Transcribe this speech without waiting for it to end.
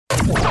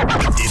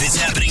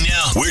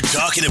We're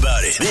talking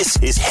about it. This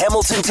is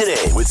Hamilton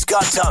Today with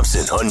Scott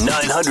Thompson on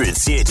 900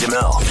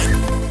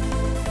 CHML.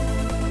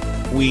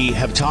 We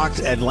have talked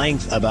at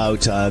length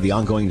about the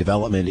ongoing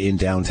development in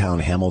downtown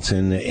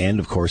Hamilton and,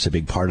 of course, a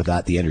big part of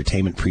that, the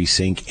entertainment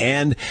precinct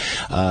and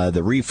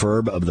the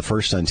refurb of the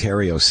First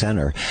Ontario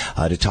Centre.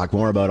 To talk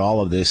more about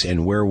all of this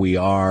and where we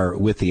are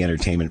with the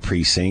entertainment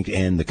precinct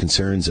and the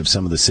concerns of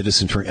some of the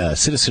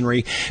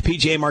citizenry,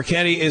 PJ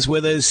Marchetti is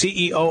with us,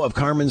 CEO of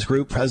Carmen's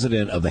Group,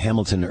 president of the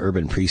Hamilton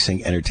Urban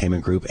Precinct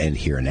Entertainment Group, and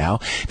here now.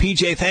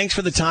 PJ, thanks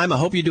for the time. I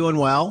hope you're doing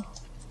well.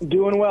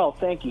 Doing well.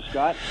 Thank you,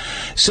 Scott.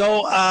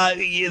 So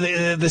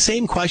the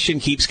same question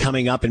keeps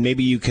coming up, and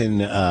maybe you can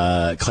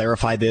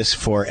clarify this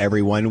for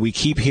everyone. We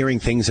keep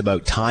hearing things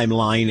about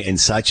timeline and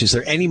such. Is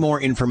there any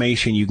more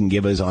information you can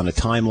give us on a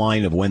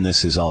timeline of when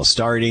this is all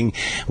starting,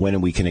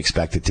 when we can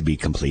expect it to be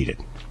completed?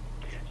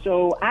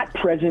 So at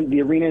present,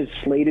 the arena is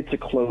slated to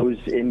close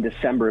in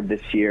December of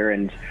this year,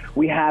 and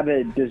we have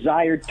a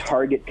desired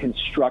target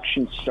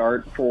construction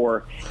start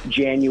for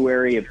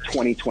January of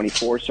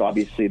 2024, so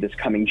obviously this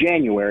coming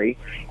January.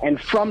 And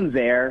from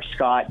there,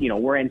 Scott,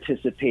 we're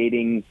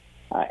anticipating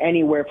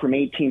anywhere from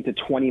 18 to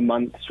 20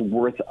 months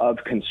worth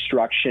of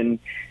construction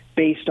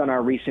based on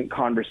our recent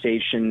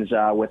conversations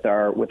with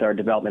our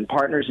development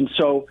partners. And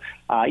so,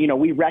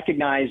 we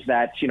recognize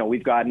that,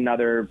 we've got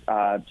another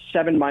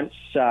 7 months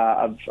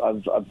of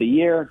the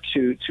year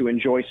to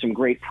enjoy some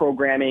great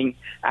programming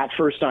at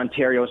First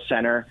Ontario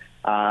Centre.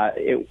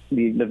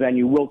 The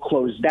venue will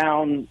close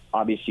down,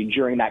 obviously,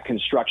 during that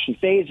construction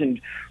phase,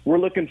 and we're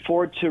looking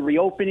forward to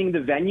reopening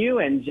the venue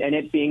and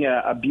it being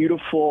a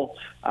beautiful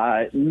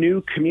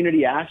new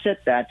community asset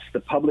that the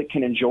public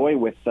can enjoy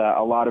with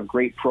a lot of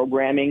great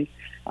programming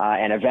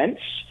and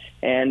events.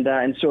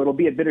 And so it'll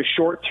be a bit of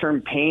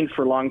short-term pain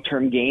for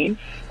long-term gain,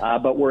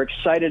 but we're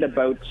excited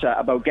about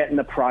getting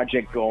the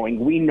project going.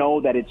 We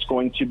know that it's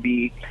going to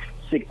be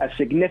a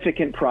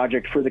significant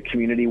project for the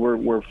community.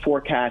 We're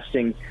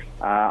forecasting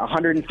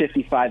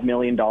 $155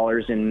 million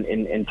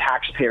in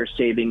taxpayer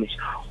savings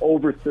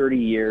over 30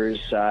 years,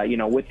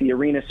 with the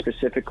arena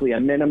specifically, a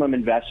minimum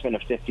investment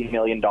of $50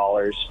 million.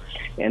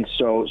 And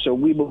so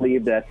we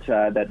believe that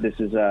this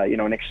is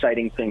an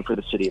exciting thing for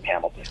the city of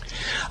Hamilton.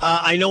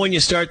 I know when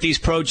you start these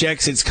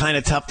projects, it's kind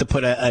of tough to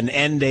put an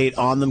end date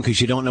on them because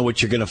you don't know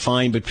what you're going to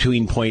find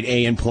between point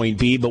A and point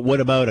B. But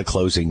what about a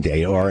closing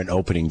date or an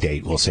opening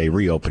date? We'll say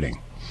reopening.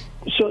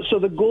 So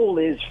the goal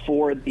is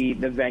for the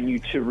venue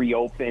to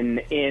reopen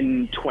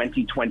in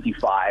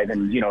 2025,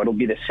 and it'll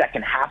be the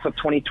second half of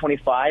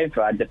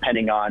 2025,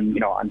 depending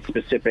on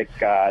specific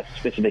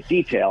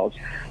details.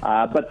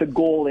 But the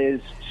goal is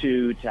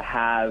to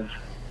have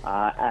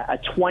a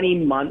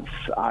 20-month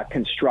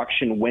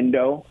construction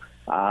window.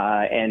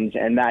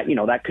 And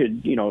that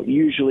could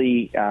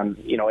usually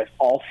if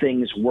all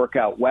things work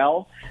out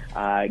well,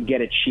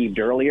 get achieved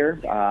earlier.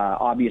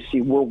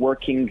 Obviously, we're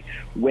working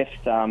with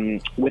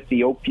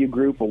the Oakview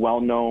Group, a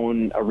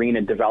well-known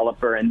arena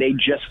developer, and they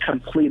just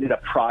completed a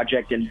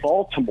project in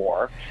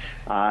Baltimore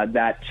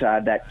that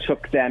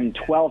took them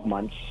 12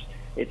 months.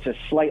 It's a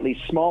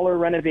slightly smaller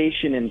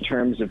renovation in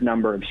terms of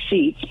number of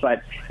seats,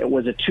 but it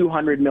was a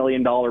 $200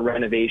 million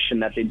renovation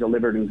that they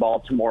delivered in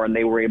Baltimore, and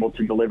they were able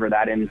to deliver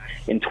that in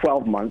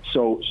 12 months.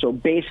 So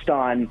based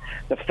on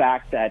the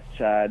fact that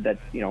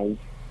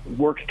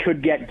work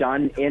could get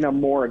done in a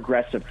more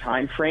aggressive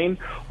time frame,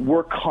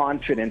 we're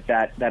confident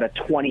that a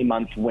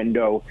 20-month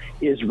window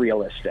is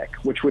realistic,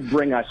 which would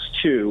bring us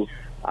to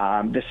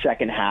the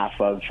second half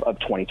of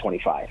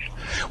 2025.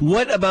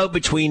 What about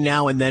between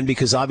now and then?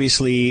 Because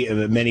obviously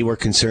many were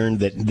concerned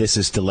that this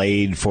is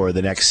delayed for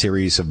the next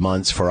series of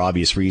months for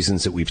obvious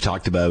reasons that we've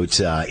talked about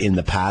in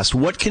the past.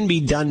 What can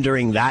be done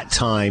during that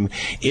time,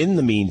 in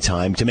the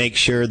meantime, to make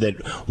sure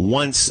that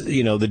once,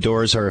 the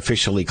doors are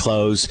officially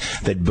closed,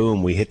 that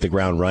boom, we hit the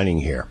ground running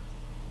here?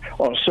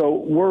 Well,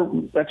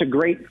 so that's a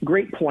great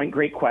point,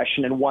 great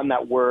question, and one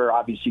that we're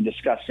obviously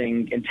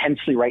discussing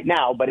intensely right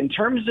now. But in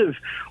terms of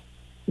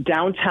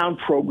downtown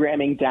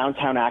programming,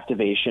 downtown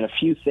activation, a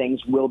few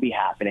things will be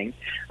happening.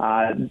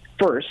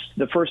 First,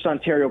 the First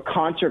Ontario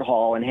Concert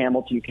Hall and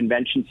Hamilton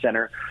Convention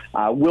Centre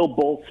will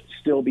both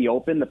still be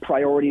open. The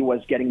priority was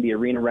getting the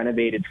arena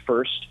renovated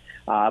first.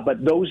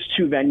 But those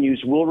two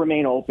venues will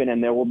remain open,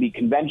 and there will be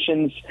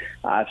conventions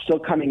still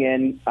coming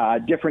in,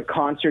 different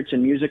concerts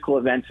and musical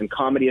events and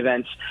comedy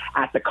events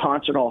at the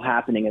concert hall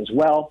happening as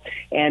well.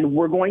 And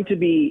we're going to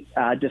be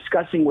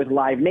discussing with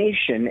Live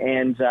Nation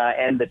and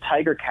the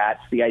Tiger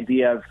Cats the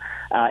idea of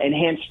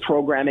enhanced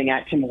programming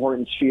at Tim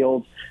Hortons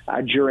Field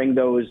during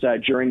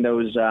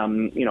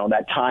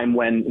that time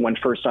when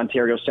First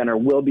Ontario Centre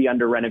will be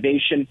under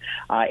renovation.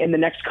 In the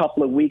next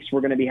couple of weeks,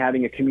 we're going to be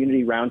having a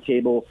community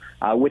roundtable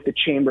with the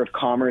Chamber of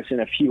Commerce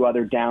and a few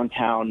other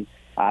downtown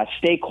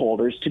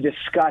stakeholders to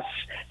discuss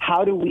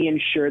how do we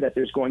ensure that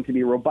there's going to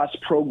be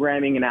robust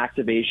programming and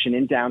activation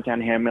in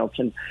downtown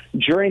Hamilton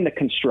during the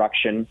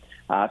construction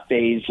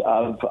phase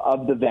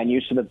of the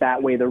venue, so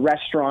that way the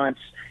restaurants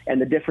and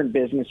the different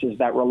businesses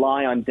that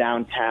rely on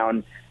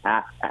downtown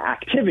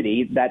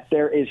activity, that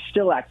there is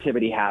still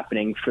activity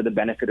happening for the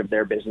benefit of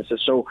their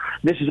businesses. So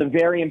this is a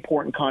very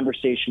important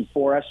conversation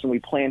for us, and we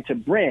plan to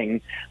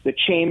bring the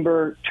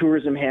Chamber,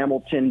 Tourism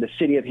Hamilton, the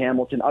City of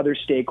Hamilton, other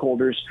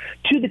stakeholders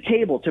to the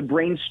table to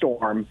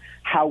brainstorm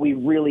how we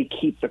really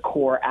keep the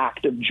core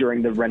active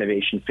during the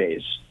renovation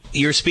phase.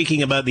 You're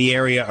speaking about the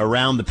area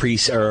around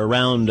the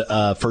around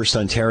First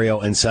Ontario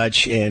and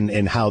such,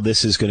 and how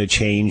this is going to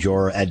change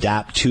or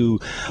adapt to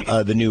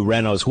the new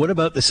renos. What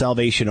about the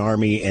Salvation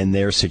Army and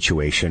their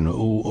situation?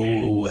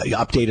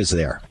 Update us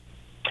there.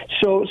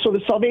 So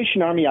the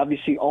Salvation Army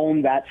obviously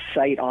own that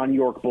site on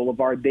York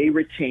Boulevard. They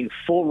retain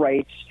full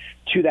rights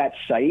to that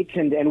site,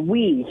 and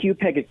we,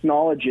 HUPEG,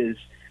 acknowledges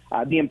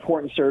the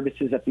important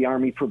services that the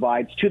Army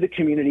provides to the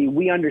community.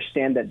 We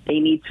understand that they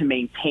need to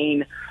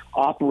maintain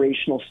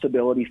operational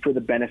stability for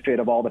the benefit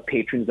of all the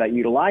patrons that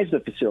utilize the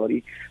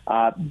facility.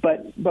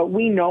 But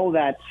we know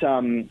that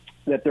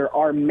that there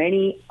are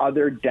many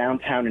other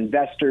downtown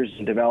investors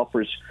and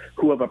developers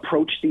who have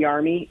approached the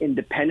Army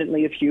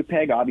independently of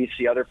HUPEG.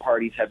 Obviously, other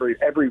parties have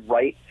every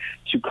right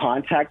to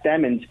contact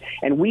them,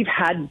 and we've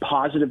had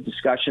positive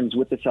discussions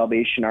with the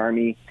Salvation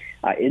Army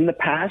in the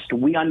past.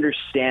 We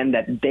understand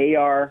that they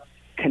are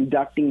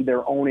conducting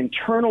their own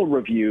internal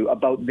review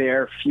about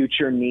their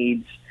future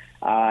needs.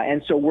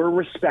 And so we're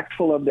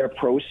respectful of their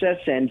process,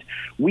 and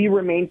we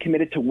remain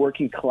committed to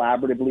working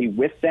collaboratively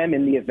with them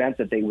in the event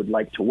that they would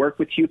like to work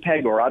with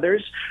HUPEG or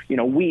others.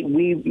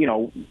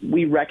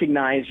 We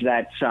recognize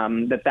that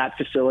that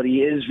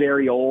facility is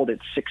very old.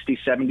 It's 60,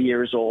 70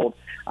 years old.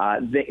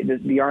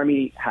 The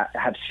Army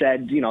have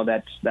said,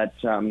 that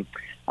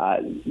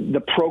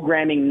the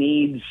programming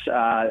needs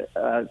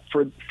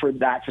for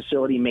that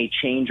facility may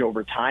change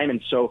over time,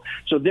 and so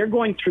they're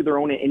going through their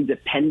own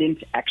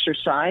independent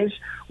exercise.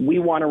 We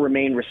want to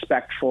remain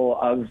respectful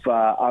of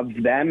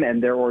them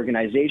and their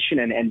organization,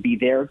 and be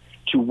there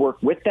to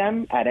work with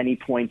them at any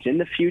point in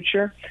the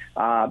future,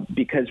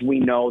 because we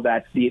know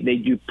that they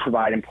do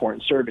provide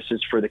important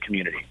services for the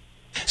community.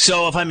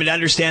 So if I'm to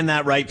understand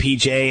that right,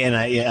 PJ, and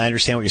I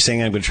understand what you're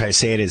saying, I'm going to try to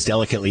say it as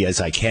delicately as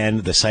I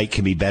can, the site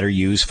can be better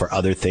used for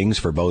other things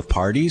for both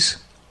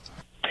parties?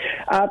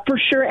 For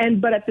sure,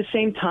 but at the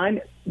same time,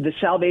 the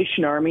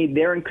Salvation Army,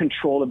 they're in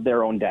control of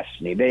their own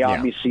destiny. They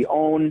obviously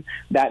own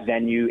that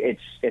venue.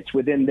 It's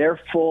within their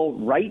full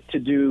right to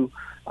do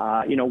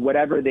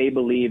whatever they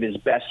believe is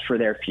best for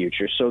their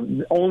future. So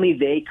only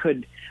they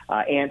could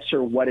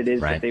answer what it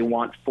is that they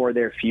want for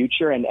their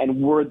future,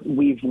 and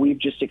we've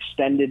just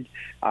extended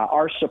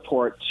our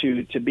support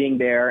to being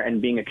there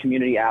and being a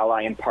community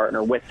ally and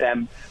partner with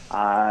them,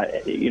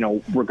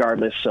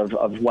 regardless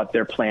of what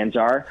their plans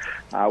are.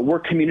 We're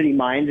community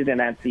minded,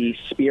 and at the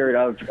spirit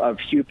of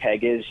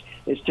HUPEG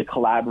is to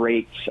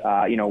collaborate,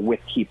 with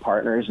key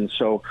partners, and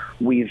so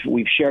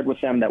we've shared with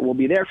them that we'll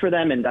be there for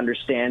them, and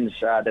understands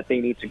that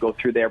they need to go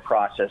through their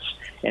process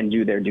and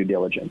do their due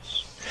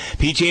diligence.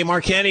 PJ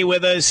Marcani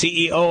with us,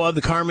 CEO of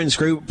the Carmen's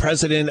Group,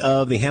 president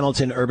of the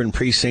Hamilton Urban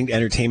Precinct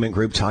Entertainment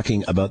Group,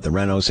 talking about the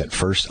renos at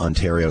First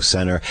Ontario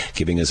Centre,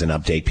 giving us an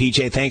update.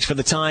 PJ, thanks for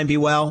the time. Be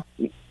well.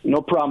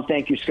 No problem.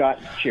 Thank you, Scott.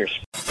 Cheers.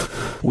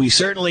 We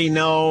certainly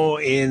know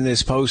in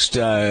this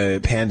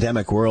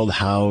post-pandemic world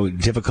how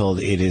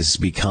difficult it has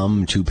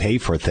become to pay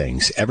for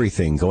things,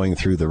 everything going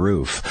through the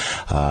roof,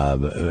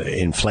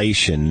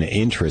 inflation,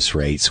 interest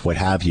rates, what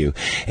have you.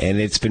 And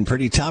it's been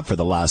pretty tough for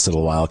the last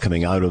little while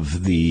coming out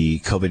of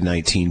the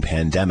COVID-19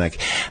 pandemic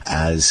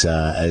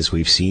as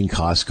we've seen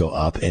costs go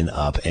up and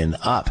up and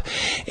up.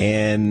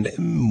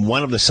 And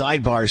one of the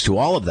sidebars to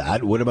all of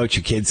that, what about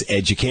your kids'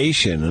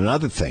 education?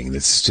 Another thing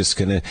that's just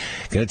going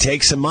to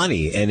take some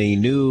money. And a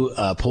new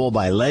poll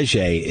by Leger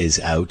is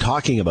out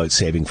talking about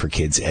saving for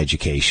kids'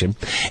 education.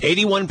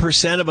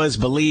 81% of us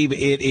believe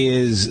it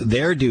is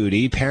their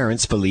duty,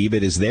 parents believe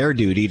it is their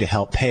duty to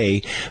help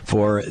pay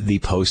for the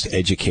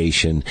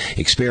post-education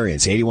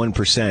experience. 81%.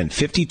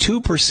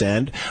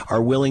 52%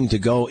 are willing to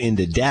go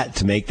into debt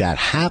to make that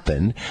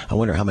happen. I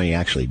wonder how many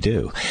actually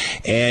do.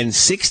 And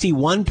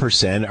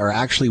 61% are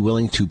actually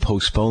willing to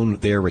postpone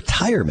their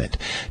retirement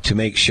to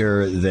make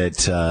sure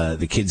that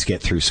the kids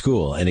get through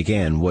school. And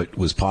again, what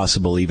was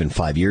possible even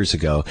 5 years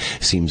ago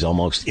seems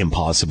almost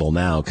impossible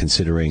now,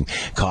 considering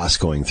costs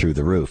going through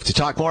the roof. To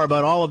talk more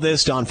about all of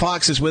this, Don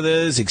Fox is with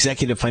us,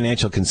 executive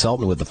financial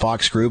consultant with the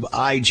Fox Group,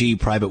 IG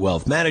Private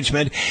Wealth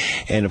Management,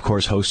 and of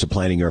course, host of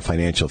Planning Your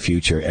Financial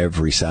Future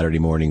every Saturday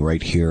morning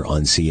right here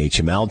on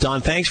CHML.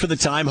 Don, thanks for the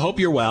time. Hope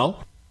you're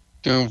well.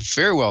 Doing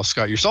very well,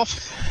 Scott.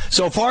 Yourself?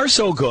 So far,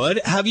 so good.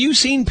 Have you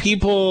seen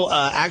people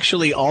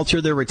actually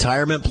alter their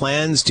retirement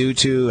plans due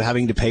to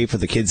having to pay for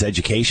the kids'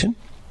 education?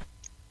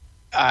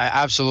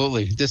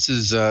 Absolutely. This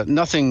is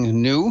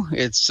nothing new.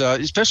 It's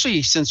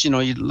especially since, you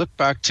look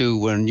back to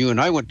when you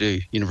and I went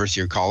to university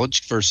or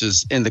college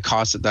versus in the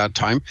cost at that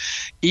time.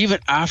 Even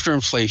after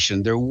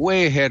inflation, they're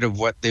way ahead of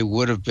what they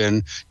would have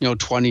been,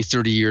 20,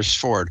 30 years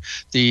forward.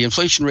 The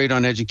inflation rate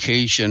on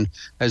education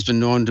has been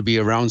known to be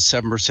around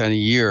 7% a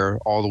year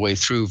all the way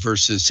through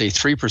versus, say,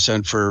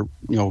 3% for,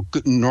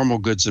 normal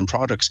goods and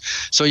products.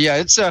 So, yeah,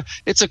 it's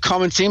a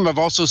common theme. I've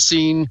also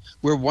seen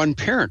where one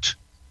parent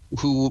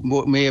who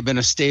may have been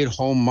a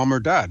stay-at-home mom or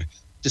dad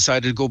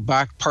decided to go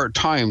back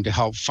part-time to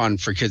help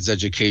fund for kids'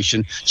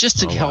 education, just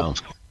to help,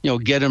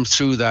 get them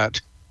through that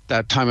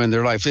time in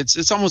their life.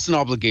 It's almost an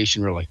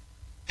obligation, really.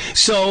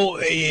 So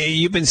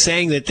you've been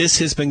saying that this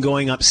has been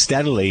going up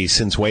steadily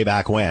since way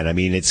back when. I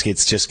mean, it's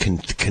just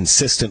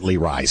consistently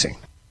rising.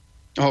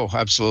 Oh,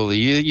 absolutely.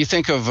 You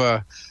think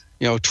of,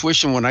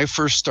 tuition when I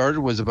first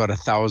started was about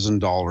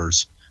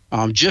 $1,000.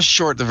 Just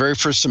short the very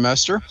first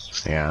semester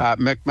at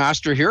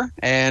McMaster here.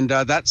 And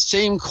that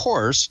same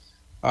course,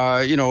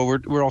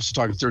 we're also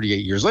talking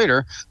 38 years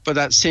later, but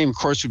that same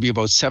course would be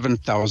about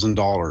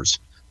 $7,000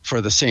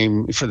 for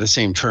the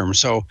same term.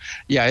 So,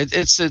 yeah,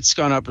 it's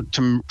gone up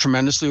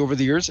tremendously over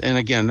the years. And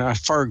again, a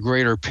far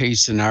greater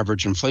pace than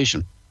average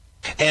inflation.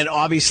 And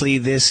obviously,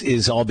 this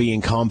is all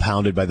being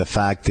compounded by the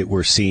fact that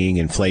we're seeing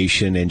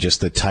inflation and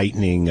just the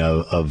tightening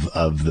of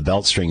the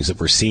belt strings that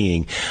we're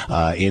seeing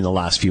in the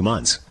last few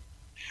months.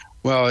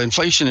 Well,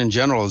 inflation in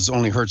general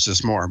only hurts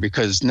us more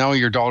because now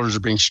your dollars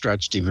are being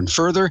stretched even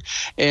further.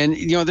 And,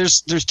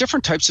 there's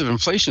different types of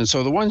inflation.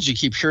 So the ones you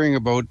keep hearing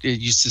about, it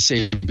used to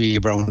say be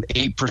around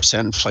 8%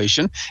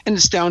 inflation, and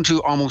it's down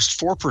to almost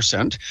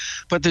 4%.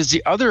 But there's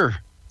the other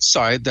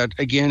side that,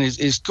 again,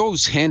 is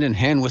goes hand in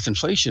hand with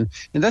inflation,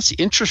 and that's the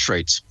interest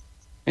rates.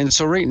 And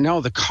so right now,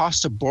 the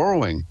cost of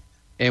borrowing,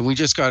 and we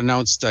just got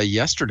announced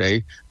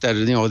yesterday that,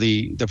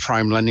 the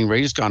prime lending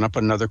rate has gone up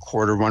another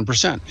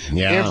 1%.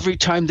 Yeah. Every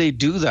time they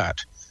do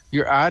that,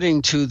 you're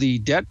adding to the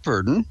debt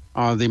burden,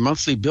 the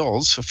monthly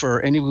bills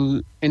for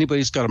anybody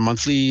who's got a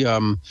monthly,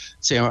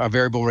 say, a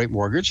variable rate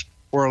mortgage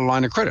or a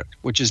line of credit,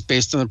 which is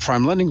based on the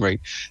prime lending rate.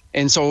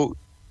 And so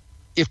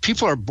if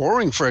people are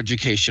borrowing for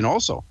education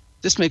also,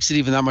 this makes it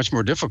even that much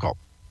more difficult.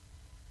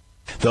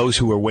 Those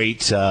who were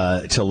wait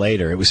till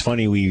later. It was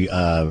funny.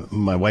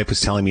 My wife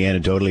was telling me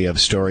anecdotally of a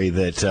story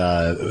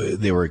that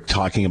they were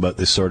talking about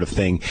this sort of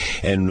thing,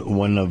 and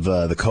one of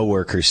the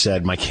coworkers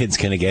said, "My kid's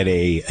going to get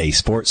a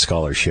sports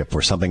scholarship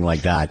or something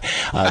like that."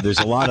 There's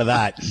a lot of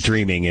that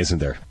dreaming, isn't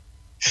there?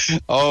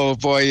 Oh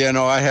boy,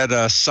 I had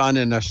a son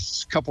in a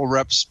couple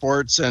rep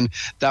sports, and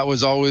that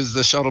was always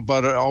the shuttle.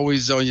 But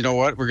always, you know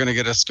what? We're going to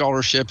get a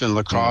scholarship in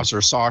lacrosse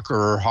or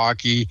soccer or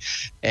hockey,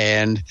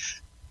 and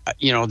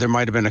there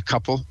might have been a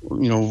couple,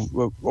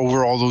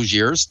 over all those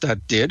years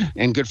that did,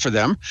 and good for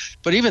them.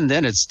 But even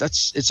then,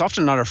 it's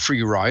often not a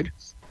free ride.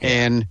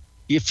 And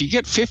if you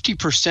get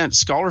 50%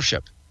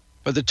 scholarship,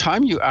 by the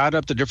time you add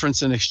up the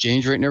difference in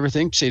exchange rate and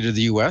everything, say to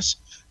the U.S.,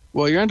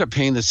 well, you end up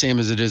paying the same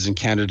as it is in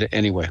Canada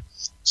anyway.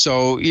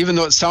 So even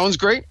though it sounds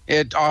great,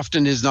 it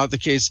often is not the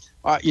case.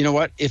 You know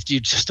what? If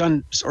your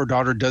son or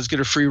daughter does get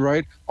a free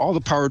ride, all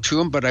the power to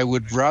them. But I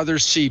would rather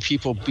see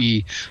people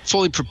be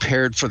fully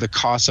prepared for the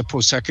cost of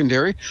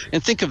post-secondary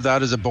and think of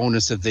that as a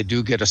bonus if they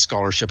do get a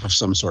scholarship of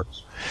some sort.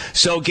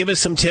 So give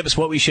us some tips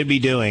what we should be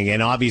doing.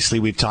 And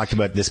obviously, we've talked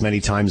about this many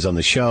times on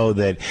the show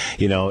that,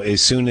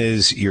 as soon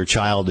as your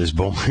child is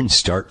born,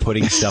 start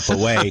putting stuff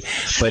away.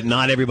 But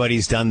not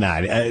everybody's done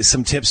that.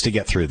 Some tips to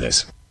get through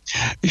this.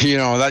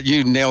 That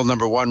you nailed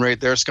number one right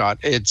there, Scott.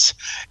 It's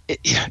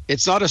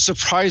not a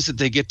surprise that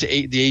they get to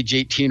the age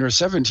 18 or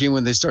 17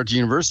 when they start to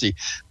university,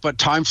 but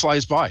time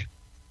flies by.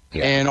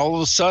 Yeah. And all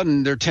of a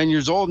sudden they're 10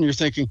 years old and you're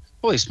thinking,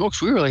 holy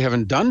smokes, we really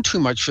haven't done too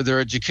much for their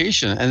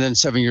education. And then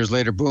 7 years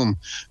later, boom,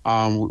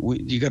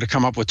 you got to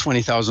come up with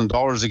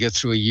 $20,000 to get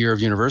through a year of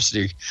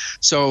university.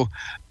 So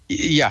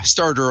yeah,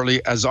 start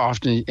early as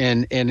often.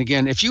 And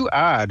again, if you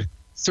add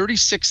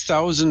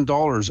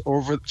 $36,000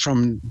 over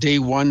from day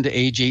one to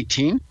age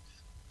 18,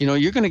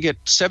 you're going to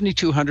get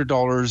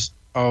 $7,200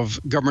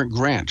 of government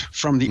grant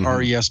from the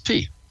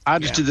RESP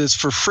added to this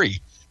for free.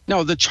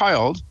 Now, the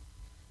child,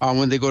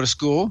 when they go to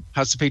school,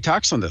 has to pay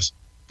tax on this,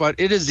 but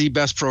it is the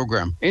best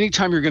program.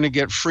 Anytime you're going to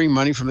get free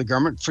money from the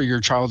government for your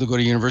child to go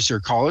to university or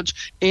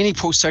college, any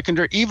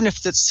post-secondary, even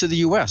if it's to the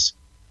U.S.,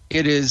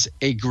 it is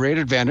a great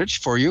advantage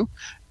for you,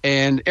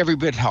 and every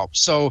bit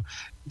helps. So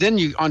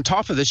then on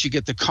top of this, you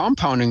get the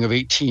compounding of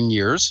 18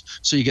 years.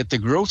 So you get the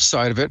growth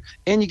side of it,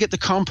 and you get the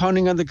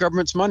compounding on the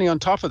government's money on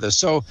top of this.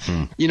 So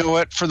you know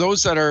what? For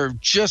those that are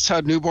just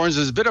had newborns,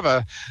 there's a bit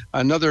of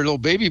another little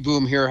baby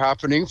boom here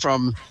happening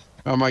from,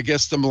 I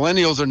guess the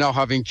millennials are now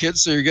having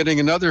kids. So you're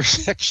getting another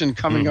section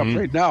coming up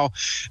right now.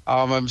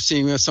 I'm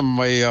seeing some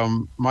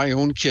of my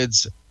own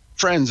kids'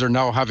 friends are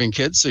now having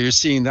kids. So you're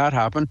seeing that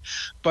happen.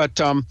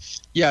 But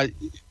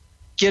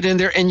get in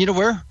there. And you know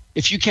where?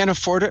 If you can't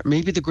afford it,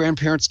 maybe the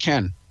grandparents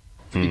can,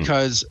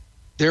 because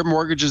their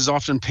mortgage is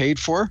often paid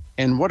for.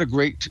 And what a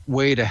great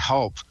way to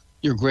help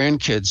your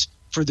grandkids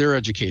for their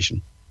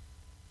education.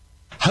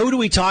 Who do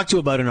we talk to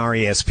about an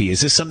RESP?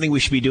 Is this something we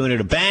should be doing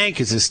at a bank?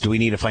 Do we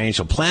need a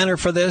financial planner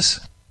for this?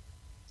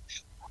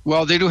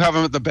 Well, they do have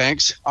them at the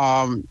banks.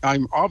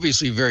 I'm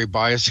obviously very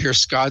biased here,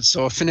 Scott,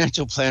 so a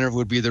financial planner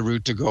would be the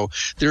route to go.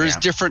 There is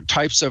different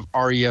types of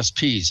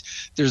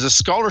RESPs. There's a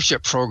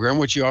scholarship program,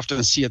 which you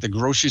often see at the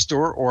grocery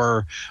store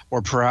or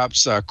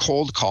perhaps a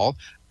cold call.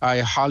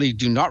 I highly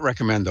do not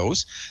recommend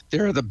those.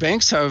 The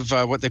banks have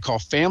what they call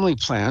family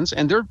plans,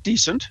 and they're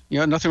decent.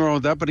 Nothing wrong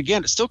with that. But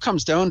again, it still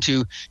comes down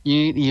to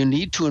you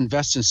need to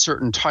invest in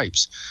certain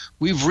types.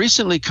 We've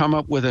recently come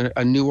up with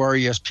a new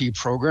RESP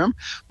program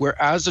where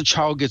as the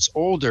child gets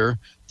older,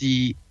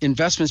 the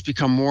investments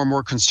become more and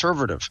more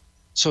conservative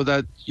so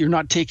that you're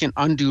not taking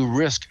undue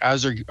risk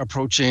as they're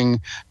approaching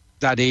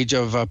that age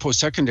of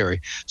post-secondary.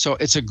 So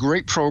it's a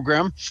great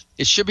program.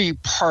 It should be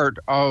part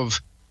of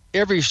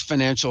every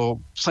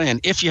financial plan,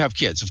 if you have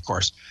kids, of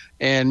course.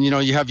 And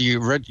you have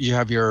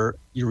your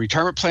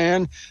retirement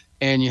plan,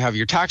 and you have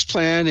your tax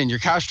plan and your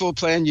cash flow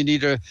plan. You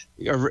need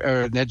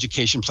an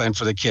education plan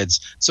for the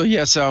kids. So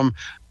yes, we're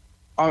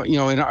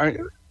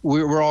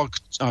all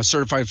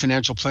certified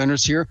financial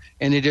planners here,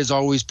 and it is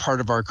always part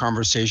of our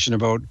conversation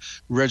about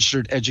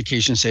registered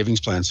education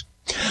savings plans.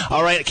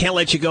 All right, I can't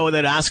let you go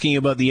without asking you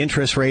about the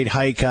interest rate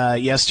hike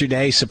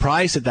yesterday.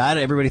 Surprised at that?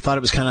 Everybody thought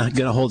it was kind of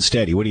going to hold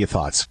steady. What are your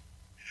thoughts?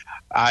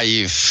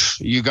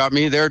 You got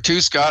me there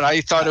too, Scott.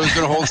 I thought it was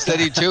going to hold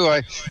steady too.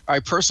 I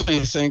personally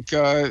think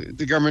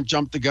the government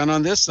jumped the gun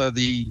on this.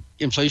 The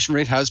inflation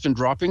rate has been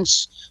dropping,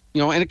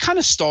 and it kind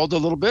of stalled a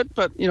little bit,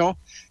 but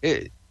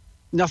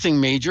nothing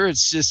major.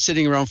 It's just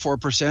sitting around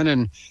 4%.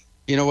 And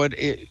you know what?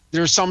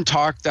 There's some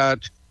talk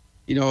that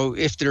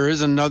if there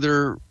is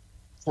another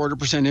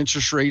 0.25%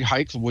 interest rate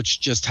hike, which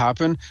just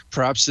happened,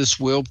 perhaps this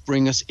will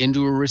bring us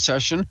into a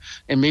recession,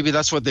 and maybe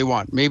that's what they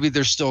want. Maybe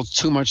there's still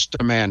too much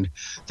demand.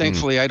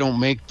 Thankfully, I don't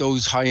make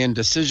those high-end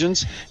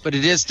decisions, but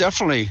it is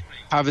definitely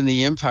having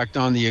the impact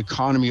on the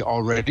economy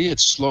already.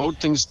 It's slowed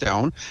things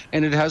down,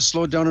 and it has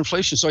slowed down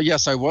inflation. So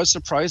yes, I was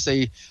surprised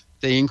they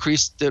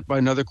increased it by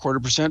another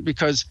 0.25%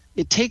 because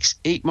it takes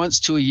 8 months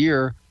to a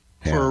year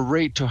for a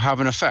rate to have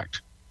an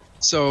effect.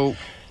 So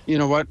you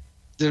know what?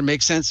 Did it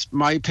make sense?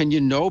 My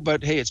opinion, no,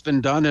 but hey, it's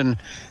been done,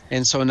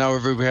 and so now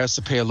everybody has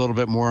to pay a little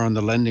bit more on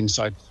the lending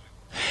side.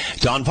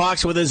 Don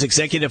Fox with us,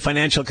 executive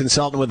financial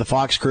consultant with the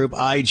Fox Group,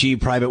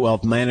 IG Private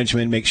Wealth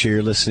Management. Make sure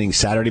you're listening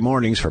Saturday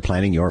mornings for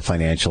planning your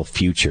financial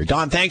future.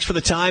 Don, thanks for the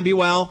time. Be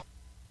well.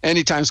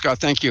 Anytime, Scott.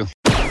 Thank you.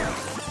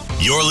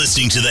 You're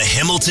listening to the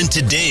Hamilton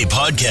Today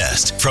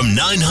podcast from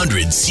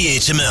 900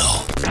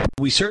 CHML.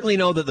 We certainly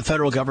know that the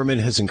federal government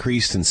has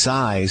increased in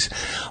size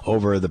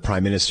over the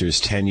Prime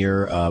Minister's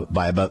tenure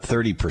by about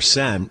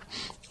 30%.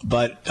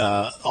 But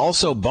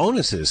also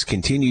bonuses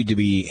continue to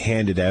be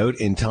handed out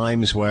in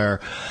times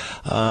where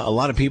a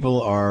lot of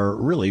people are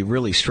really,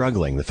 really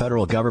struggling. The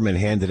federal government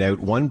handed out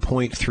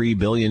 $1.3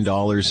 billion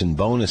in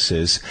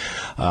bonuses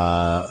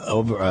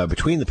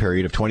between the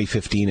period of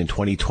 2015 and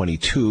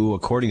 2022,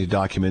 according to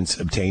documents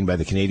obtained by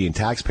the Canadian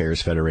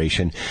Taxpayers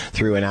Federation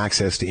through an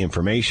access to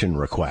information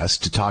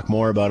request. To talk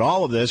more about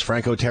all of this,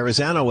 Franco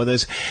Terrazzano with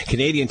us,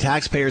 Canadian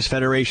Taxpayers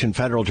Federation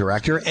Federal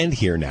Director, and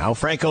here now.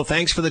 Franco,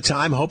 thanks for the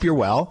time. Hope you're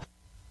well.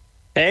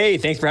 Hey,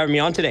 thanks for having me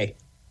on today.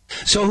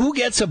 So who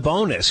gets a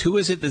bonus? Who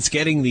is it that's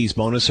getting these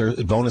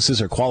bonuses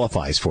or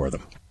qualifies for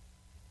them?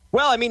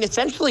 Well, I mean,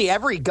 essentially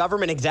every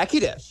government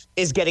executive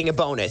is getting a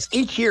bonus.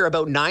 Each year,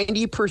 about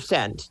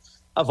 90%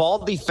 of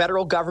all the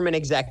federal government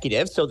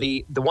executives, so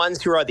the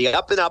ones who are the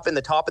up and up in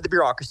the top of the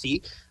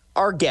bureaucracy,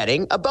 are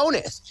getting a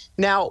bonus.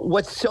 Now,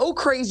 what's so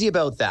crazy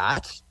about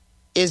that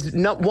is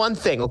not one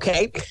thing,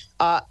 okay?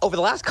 Over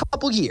the last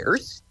couple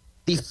years,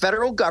 the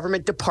federal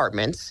government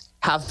departments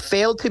have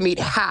failed to meet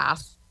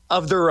half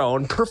of their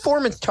own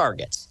performance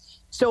targets.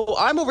 So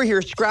I'm over here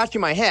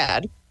scratching my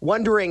head,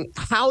 wondering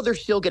how they're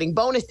still getting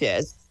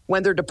bonuses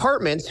when their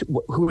departments,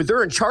 who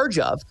they're in charge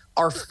of,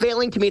 are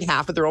failing to meet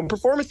half of their own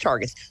performance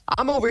targets.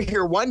 I'm over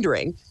here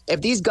wondering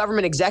if these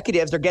government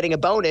executives are getting a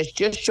bonus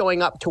just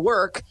showing up to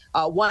work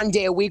 1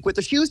 day a week with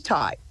their shoes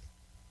tied.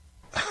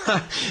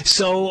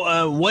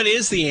 So what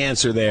is the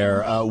answer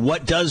there?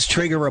 What does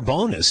trigger a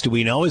bonus? Do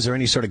we know? Is there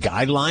any sort of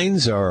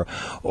guidelines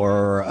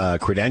or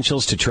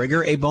credentials to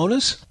trigger a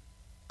bonus?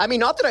 I mean,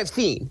 not that I've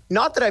seen,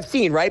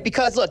 right?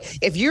 Because look,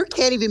 if you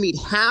can't even meet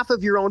half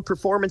of your own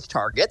performance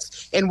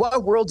targets, in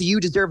what world do you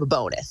deserve a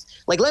bonus?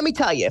 Like, let me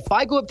tell you, if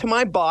I go up to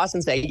my boss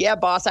and say, yeah,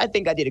 boss, I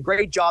think I did a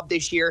great job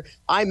this year.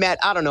 I met,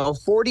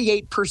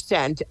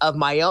 48% of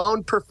my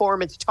own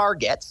performance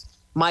targets.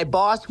 My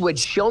boss would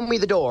show me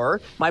the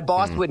door. My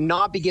boss would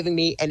not be giving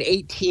me an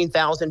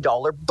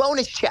 $18,000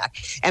 bonus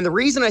check. And the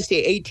reason I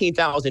say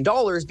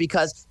 $18,000 is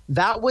because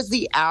that was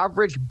the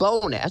average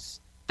bonus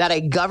that a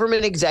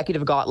government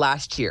executive got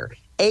last year.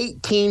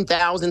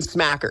 18,000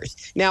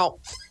 smackers. Now,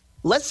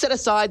 let's set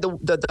aside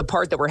the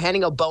part that we're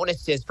handing out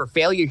bonuses for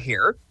failure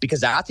here,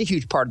 because that's a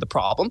huge part of the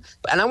problem.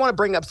 And I want to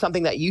bring up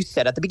something that you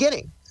said at the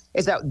beginning,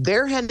 is that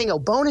they're handing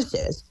out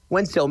bonuses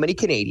when so many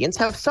Canadians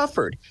have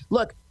suffered.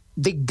 Look,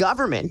 the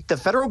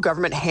federal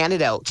government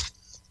handed out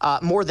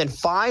more than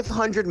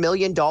 $500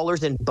 million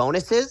in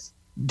bonuses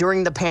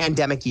during the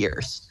pandemic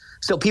years.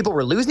 So people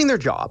were losing their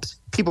jobs.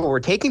 People were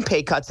taking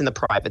pay cuts in the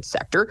private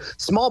sector.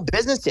 Small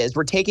businesses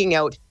were taking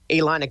out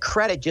a line of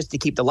credit just to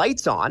keep the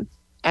lights on.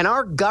 And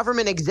our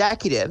government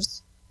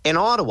executives in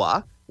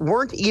Ottawa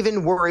weren't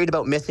even worried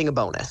about missing a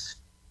bonus.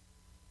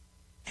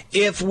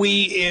 If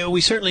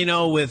we certainly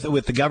know with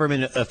the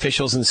government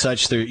officials and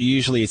such,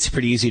 it's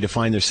pretty easy to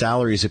find their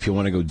salaries if you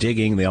want to go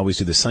digging. They always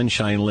do the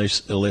sunshine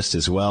list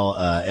as well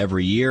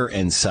every year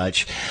and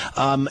such.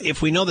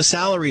 If we know the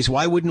salaries,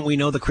 why wouldn't we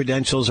know the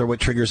credentials or what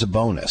triggers a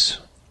bonus?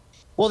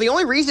 Well, the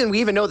only reason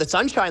we even know the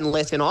sunshine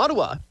list in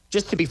Ottawa,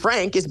 just to be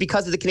frank, is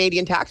because of the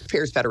Canadian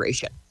Taxpayers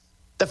Federation.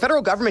 The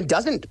federal government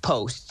doesn't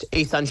post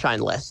a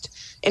sunshine list.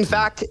 In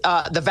fact,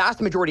 the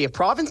vast majority of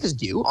provinces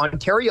do.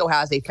 Ontario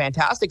has a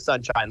fantastic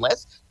sunshine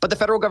list, but the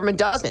federal government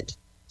doesn't.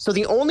 So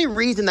the only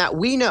reason that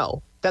we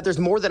know that there's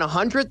more than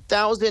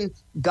 100,000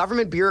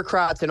 government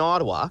bureaucrats in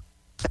Ottawa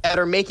that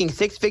are making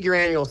six-figure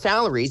annual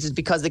salaries is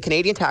because the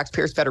Canadian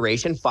Taxpayers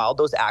Federation filed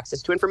those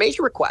access to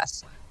information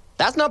requests.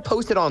 That's not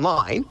posted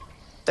online,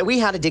 that we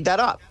had to dig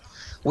that up.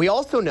 We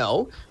also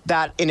know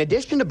that in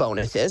addition to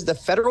bonuses, the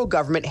federal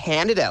government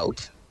handed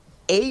out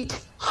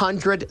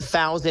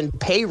 800,000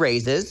 pay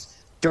raises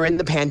during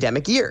the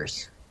pandemic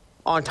years.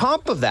 On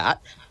top of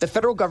that, the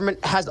federal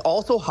government has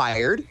also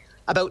hired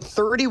about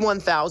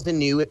 31,000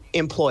 new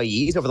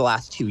employees over the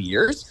last 2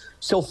 years.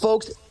 So,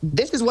 folks,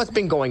 this is what's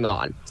been going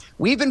on.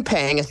 We've been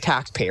paying as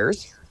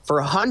taxpayers for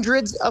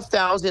hundreds of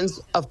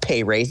thousands of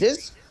pay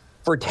raises,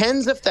 for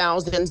tens of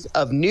thousands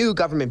of new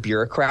government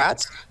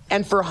bureaucrats,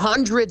 and for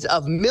hundreds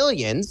of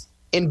millions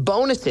in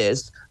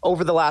bonuses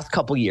over the last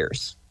couple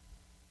years.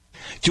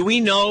 Do we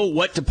know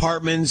what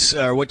departments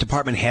or what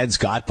department heads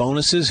got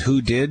bonuses?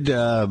 Who did,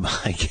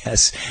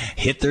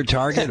 hit their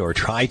target or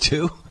try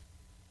to?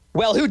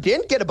 Well, who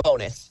didn't get a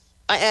bonus?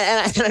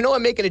 And I know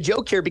I'm making a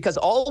joke here because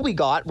all we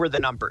got were the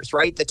numbers,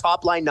 right? The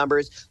top line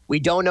numbers. We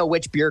don't know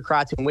which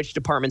bureaucrats and which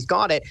departments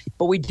got it,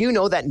 but we do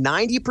know that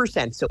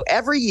 90%, so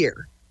every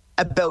year,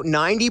 about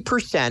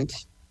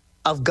 90%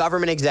 of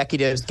government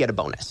executives get a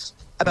bonus.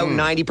 About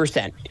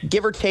 90%,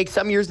 give or take.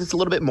 Some years it's a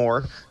little bit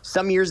more,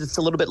 some years it's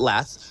a little bit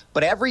less,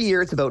 but every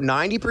year it's about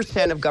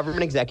 90% of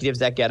government executives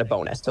that get a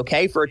bonus,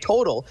 okay? For a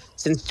total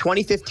since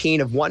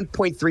 2015 of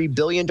 $1.3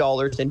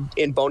 billion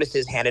in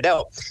bonuses handed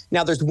out.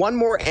 Now, there's one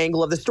more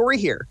angle of the story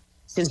here.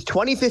 Since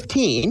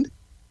 2015,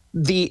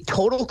 the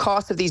total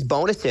cost of these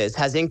bonuses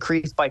has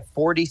increased by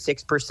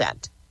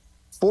 46%.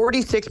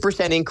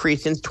 46%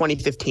 increase since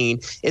 2015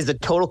 is the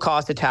total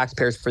cost to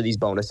taxpayers for these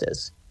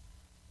bonuses.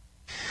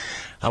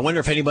 I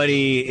wonder if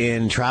anybody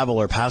in travel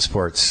or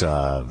passports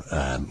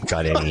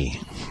got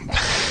any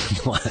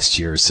last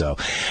year or so.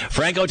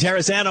 Franco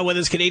Terrazzano with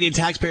his Canadian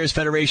Taxpayers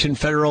Federation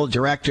Federal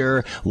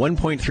Director.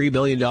 $1.3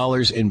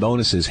 billion in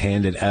bonuses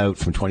handed out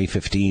from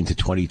 2015 to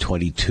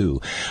 2022,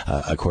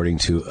 according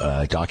to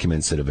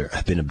documents that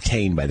have been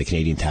obtained by the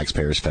Canadian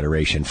Taxpayers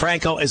Federation.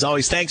 Franco, as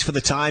always, thanks for the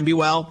time. Be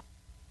well.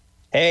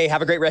 Hey,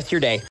 have a great rest of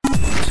your day.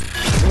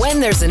 When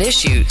there's an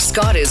issue,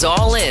 Scott is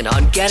all in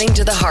on getting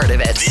to the heart of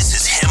it. This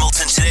is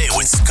Hamilton Today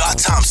with Scott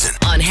Thompson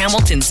on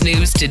Hamilton's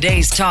News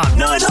Today's Talk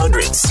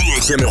 900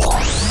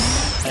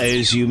 CHML.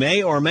 As you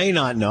may or may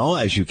not know,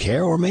 as you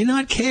care or may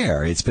not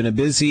care, it's been a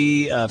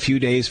busy few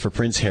days for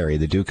Prince Harry,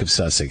 the Duke of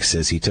Sussex,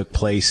 as he took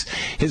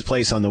his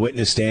place on the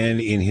witness stand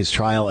in his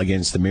trial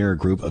against the Mirror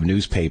Group of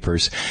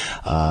newspapers,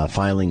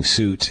 filing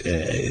suit.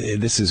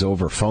 This is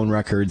over phone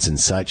records and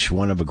such,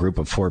 one of a group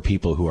of 4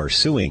 people who are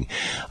suing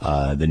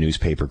the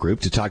newspaper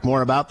group. To talk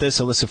more about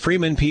this, Alyssa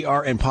Freeman,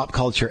 PR and pop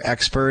culture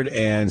expert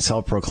and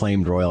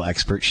self-proclaimed royal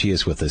expert. She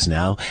is with us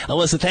now.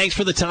 Alyssa, thanks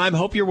for the time.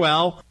 Hope you're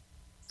well.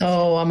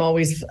 Oh, I'm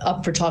always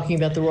up for talking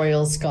about the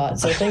Royals,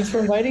 Scott. So thanks for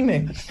inviting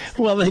me.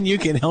 Well, then you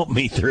can help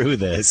me through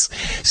this.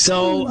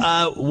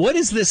 So what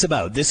is this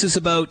about? This is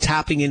about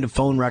tapping into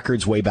phone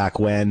records way back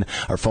when,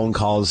 or phone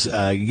calls.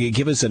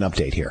 Give us an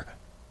update here.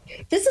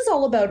 This is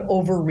all about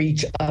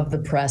overreach of the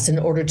press in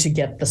order to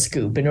get the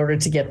scoop, in order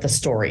to get the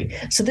story.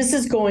 So this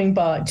is going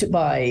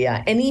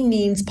by any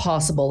means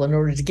possible in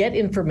order to get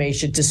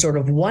information to sort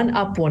of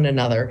one-up one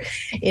another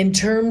in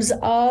terms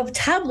of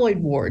tabloid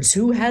wars.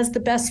 Who has the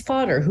best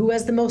fodder? Who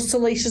has the most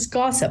salacious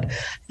gossip?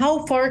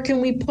 How far can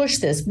we push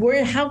this?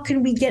 How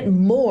can we get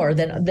more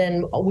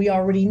than we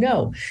already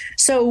know?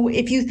 So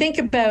if you think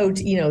about,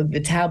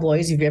 the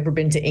tabloids, if you've ever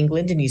been to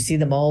England and you see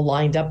them all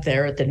lined up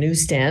there at the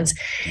newsstands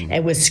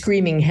and with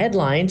screaming headlines,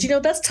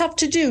 that's tough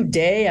to do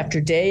day after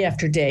day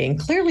after day. And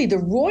clearly the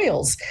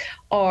Royals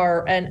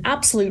are an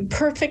absolute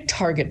perfect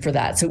target for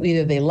that. So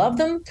either they love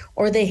them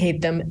or they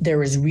hate them.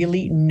 There is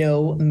really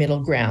no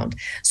middle ground.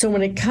 So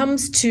when it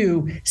comes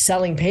to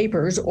selling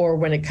papers, or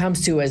when it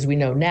comes to, as we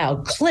know now,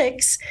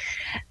 clicks,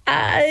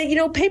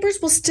 papers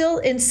will still,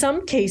 in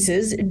some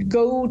cases,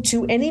 go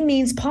to any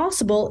means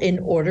possible in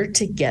order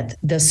to get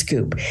the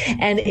scoop.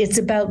 And it's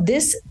about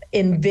this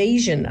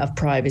invasion of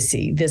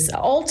privacy, this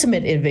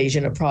ultimate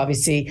invasion of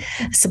privacy,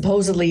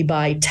 supposedly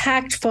by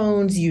tact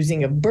phones,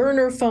 using of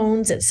burner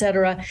phones,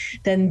 etc.,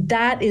 then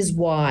that is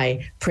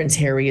why Prince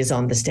Harry is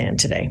on the stand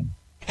today.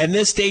 And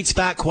this dates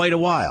back quite a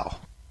while.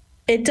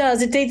 It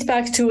does. It dates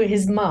back to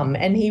his mom,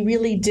 and he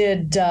really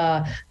did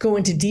go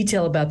into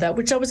detail about that,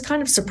 which I was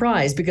kind of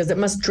surprised because it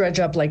must dredge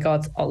up like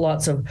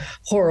lots of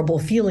horrible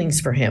feelings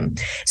for him.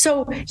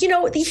 So, he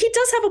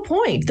does have a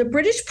point. The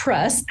British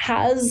press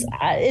has,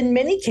 in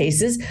many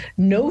cases,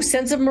 no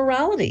sense of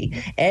morality.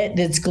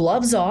 It's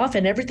gloves off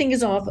and everything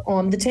is off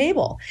on the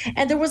table.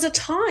 And there was a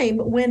time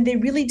when they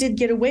really did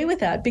get away with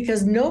that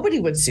because nobody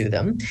would sue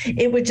them.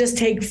 It would just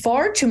take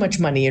far too much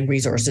money and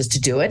resources to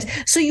do it.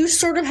 So you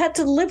sort of had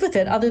to live with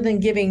it other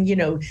than giving,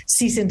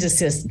 cease and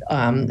desist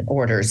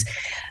orders.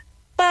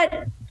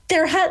 But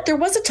there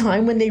was a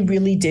time when they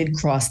really did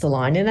cross the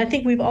line. And I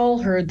think we've all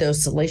heard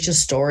those salacious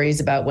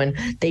stories about when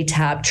they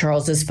tapped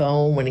Charles's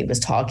phone when he was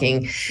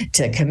talking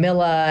to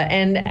Camilla.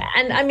 And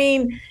I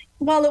mean,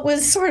 while it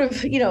was sort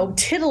of,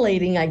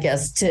 titillating, I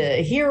guess,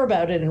 to hear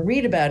about it and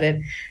read about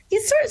it,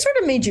 it sort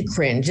of made you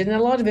cringe. And a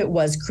lot of it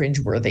was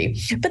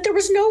cringeworthy. But there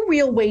was no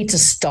real way to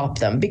stop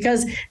them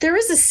because there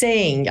is a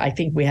saying I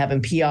think we have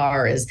in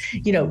PR is,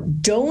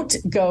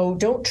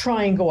 don't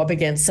try and go up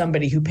against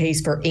somebody who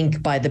pays for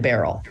ink by the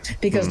barrel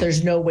because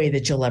there's no way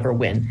that you'll ever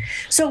win.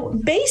 So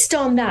based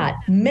on that,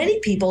 many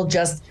people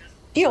just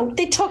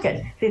they took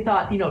it. They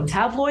thought,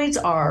 tabloids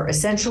are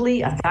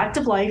essentially a fact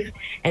of life,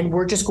 and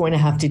we're just going to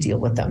have to deal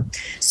with them.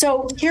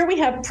 So here we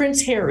have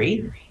Prince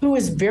Harry, who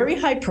is very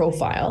high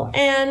profile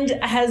and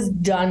has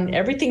done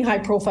everything high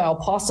profile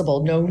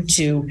possible known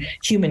to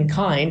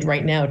humankind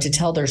right now to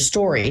tell their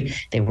story.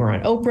 They were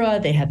on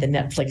Oprah, they had the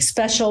Netflix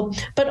special,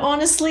 but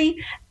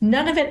honestly,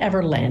 none of it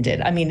ever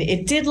landed. I mean,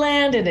 it did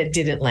land and it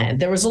didn't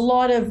land. There was a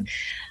lot of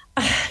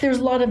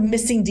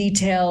missing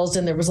details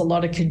and there was a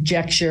lot of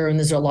conjecture and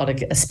there's a lot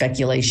of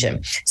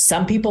speculation.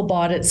 Some people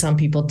bought it, some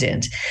people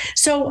didn't.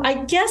 So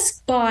I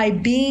guess by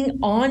being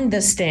on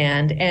the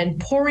stand and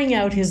pouring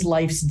out his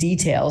life's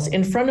details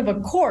in front of a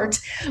court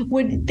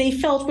they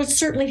felt would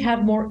certainly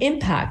have more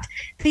impact.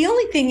 The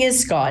only thing is,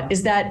 Scott,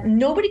 is that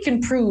nobody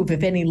can prove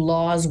if any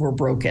laws were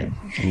broken.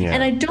 Yeah.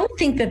 And I don't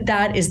think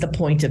that is the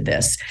point of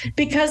this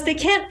because they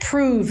can't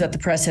prove that the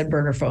press had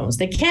burner phones.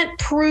 They can't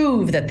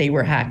prove that they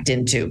were hacked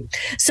into.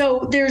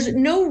 So there's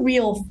no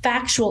real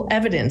factual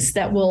evidence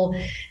that will,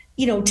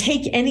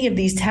 take any of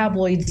these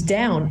tabloids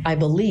down, I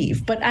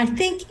believe. But I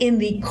think in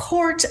the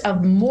court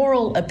of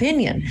moral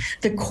opinion,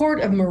 the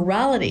court of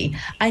morality,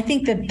 I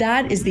think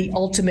that is the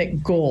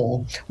ultimate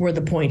goal where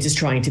the point is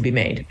trying to be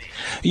made.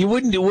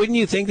 Wouldn't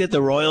you think that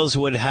the Royals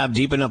would have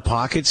deep enough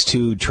pockets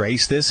to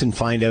trace this and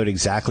find out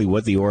exactly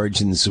what the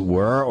origins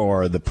were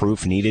or the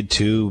proof needed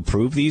to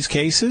prove these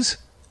cases?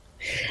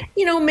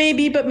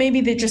 Maybe, but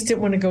maybe they just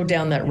didn't want to go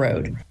down that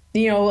road.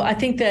 I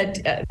think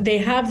that they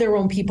have their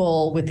own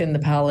people within the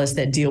palace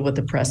that deal with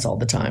the press all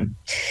the time.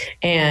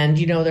 And,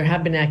 there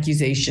have been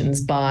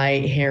accusations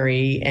by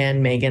Harry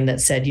and Meghan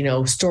that said,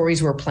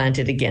 stories were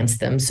planted against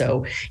them.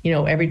 So,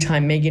 every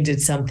time Meghan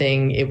did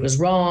something, it was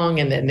wrong.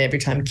 And then every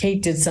time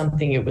Kate did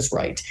something, it was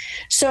right.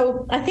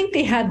 So I think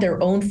they had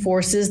their own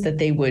forces that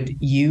they would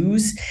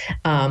use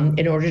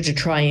in order to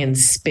try and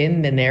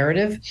spin the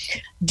narrative.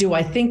 Do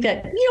I think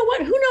that,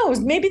 who knows?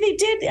 Maybe they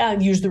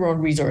did use their own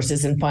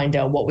resources and find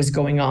out what was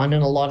going on.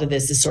 And a lot of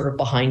this is sort of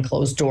behind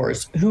closed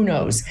doors. Who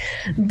knows?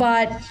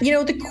 But,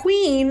 the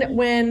Queen,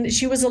 when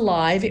she was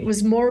alive, it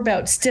was more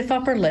about stiff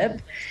upper lip,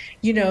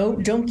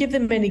 don't give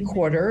them any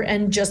quarter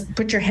and just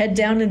put your head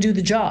down and do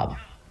the job.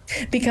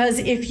 Because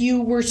if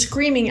you were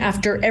screaming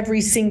after every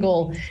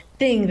single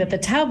thing that the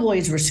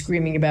tabloids were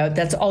screaming about,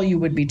 that's all you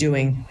would be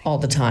doing all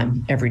the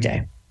time, every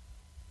day.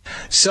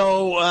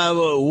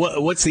 So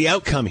what's the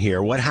outcome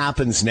here? What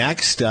happens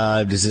next?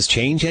 Does this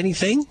change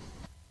anything?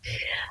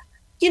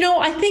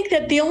 I think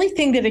that the only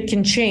thing that it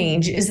can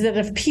change is that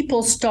if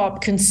people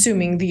stop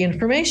consuming the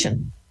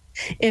information.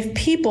 If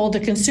people, the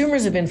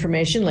consumers of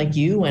information like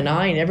you and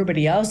I and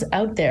everybody else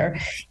out there,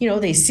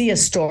 they see a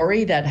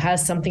story that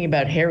has something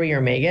about Harry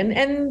or Meghan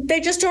and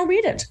they just don't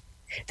read it.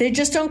 They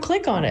just don't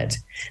click on it.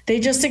 They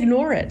just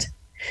ignore it.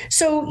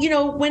 So,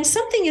 when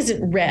something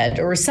isn't read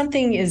or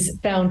something is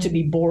found to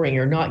be boring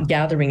or not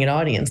gathering an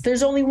audience,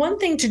 there's only one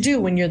thing to do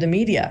when you're the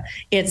media.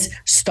 It's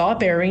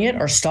stop airing it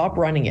or stop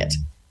running it.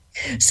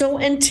 So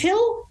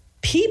until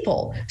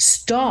people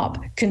stop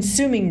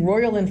consuming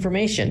royal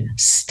information,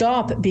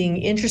 stop being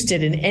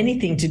interested in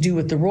anything to do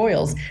with the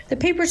royals, the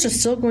papers are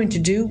still going to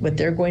do what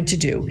they're going to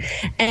do.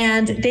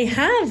 And they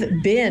have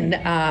been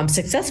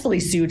successfully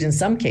sued in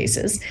some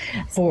cases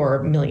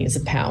for millions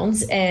of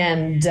pounds.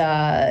 And,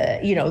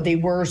 they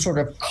were sort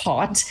of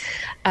caught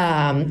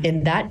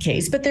in that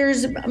case. But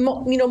there's,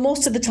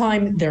 most of the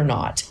time they're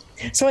not.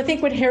 So I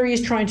think what Harry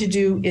is trying to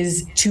do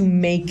is to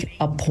make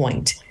a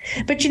point.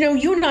 But,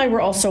 you and I were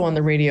also on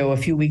the radio a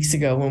few weeks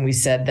ago when we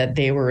said that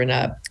they were in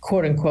a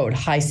quote unquote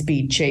high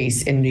speed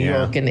chase in New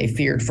York and they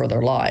feared for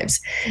their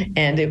lives.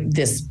 And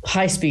this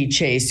high speed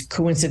chase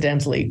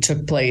coincidentally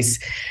took place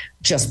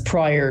just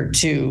prior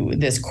to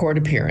this court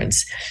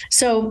appearance.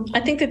 So I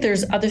think that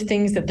there's other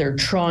things that they're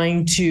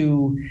trying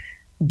to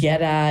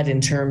get at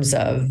in terms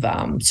of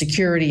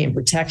security and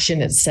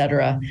protection, et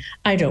cetera.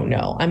 I don't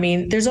know. I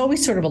mean, there's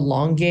always sort of a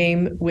long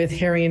game with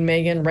Harry and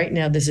Meghan. Right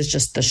now, this is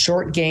just the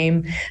short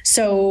game.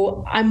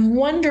 So I'm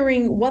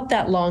wondering what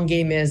that long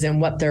game is and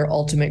what their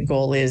ultimate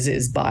goal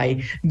is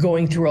by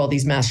going through all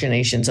these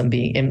machinations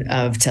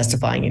of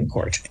testifying in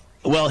court.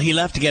 Well, he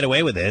left to get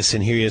away with this,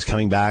 and here he is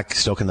coming back,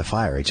 stoking the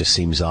fire. It just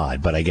seems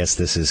odd, but I guess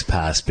this is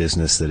past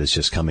business that is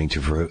just coming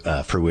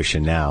to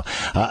fruition now.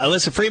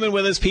 Alyssa Freeman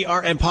with us,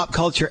 PR and pop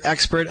culture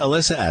expert.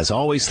 Alyssa, as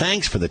always,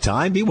 thanks for the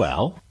time. Be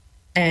well.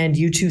 And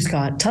you too,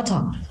 Scott.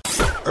 Ta-ta.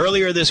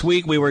 Earlier this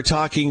week, we were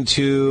talking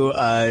to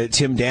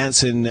Tim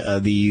Danson,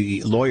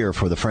 the lawyer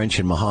for the French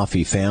and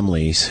Mahaffey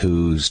families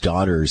whose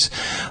daughters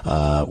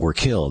were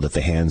killed at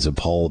the hands of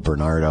Paul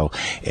Bernardo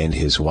and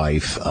his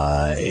wife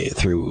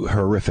through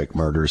horrific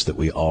murders that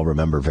we all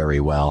remember very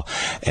well,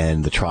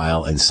 and the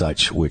trial and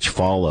such which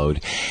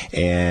followed.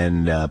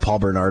 And Paul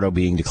Bernardo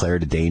being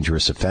declared a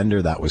dangerous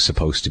offender, that was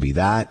supposed to be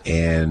that,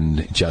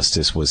 and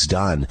justice was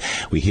done.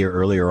 We hear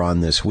earlier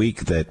on this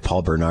week that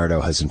Paul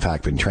Bernardo has in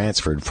fact been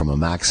transferred from a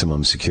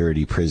maximum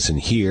security prison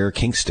here,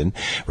 Kingston,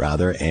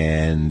 rather,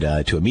 and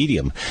to a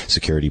medium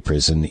security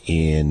prison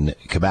in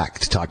Quebec.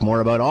 To talk more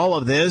about all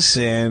of this,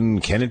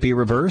 and can it be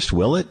reversed?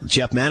 Will it?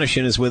 Jeff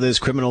Manishin is with us,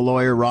 criminal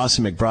lawyer, Ross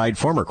and McBride,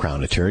 former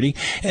Crown attorney,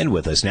 and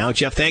with us now.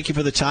 Jeff, thank you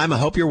for the time. I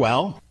hope you're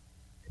well.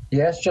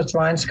 Yes, just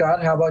fine,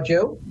 Scott. How about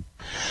you?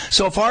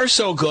 So far,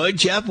 so good.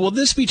 Jeff, will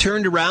this be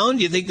turned around?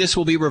 Do you think this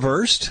will be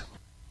reversed?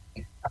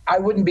 I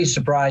wouldn't be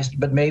surprised,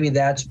 but maybe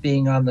that's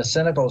being on the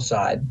cynical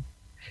side.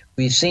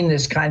 We've seen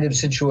this kind of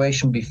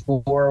situation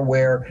before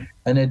where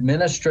an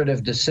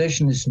administrative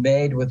decision is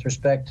made with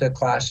respect to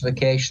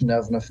classification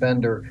of an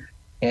offender,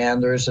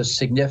 and there's a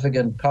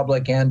significant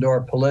public and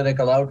or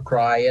political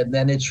outcry, and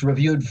then it's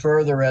reviewed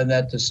further and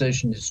that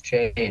decision is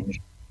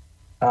changed.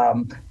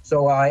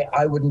 So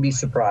I wouldn't be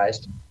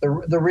surprised.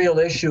 The real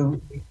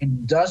issue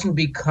doesn't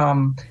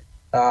become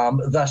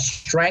the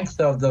strength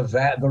of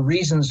the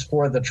reasons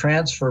for the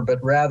transfer,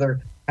 but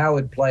rather how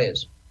it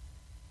plays.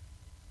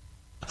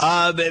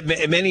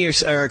 Many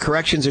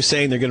corrections are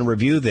saying they're going to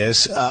review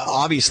this.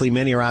 Obviously,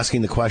 many are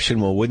asking the question,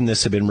 well, wouldn't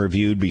this have been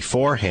reviewed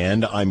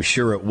beforehand? I'm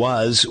sure it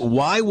was.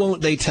 Why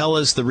won't they tell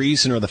us the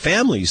reason, or the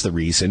families the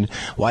reason,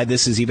 why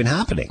this is even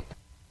happening?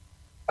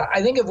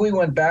 I think if we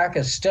went back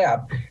a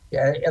step,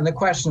 and the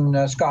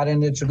question, Scott,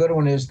 and it's a good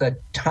one, is the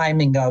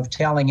timing of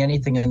telling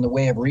anything in the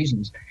way of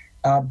reasons.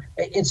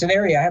 It's an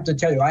area, I have to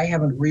tell you, I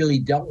haven't really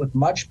dealt with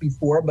much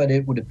before, but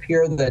it would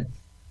appear that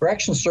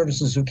Correction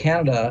Services of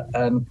Canada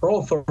and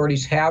parole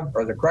authorities have,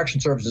 or the Correction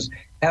Services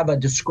have a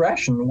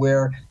discretion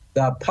where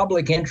the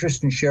public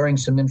interest in sharing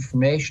some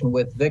information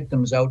with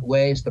victims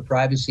outweighs the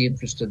privacy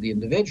interest of the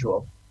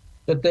individual,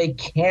 that they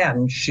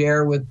can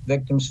share with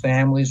victims'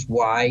 families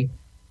why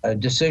a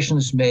decision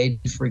is made,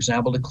 for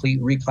example, to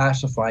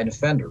reclassify an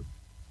offender.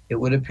 It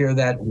would appear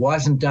that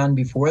wasn't done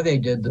before they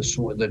did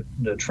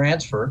the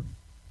transfer,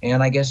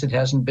 and I guess it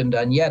hasn't been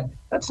done yet.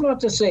 That's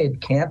not to say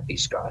it can't be,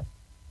 Scott.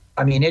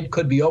 I mean, it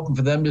could be open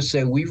for them to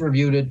say, we've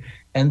reviewed it,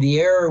 and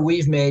the error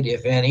we've made,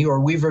 if any, or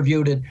we've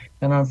reviewed it,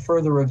 and on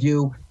further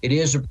review, it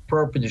is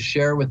appropriate to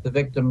share with the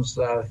victims,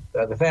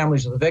 the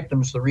families of the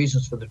victims, the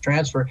reasons for the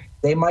transfer.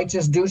 They might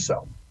just do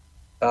so.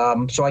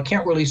 So I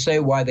can't really say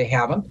why they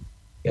haven't,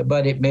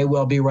 but it may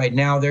well be right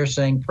now they're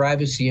saying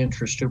privacy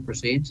interest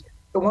supersedes.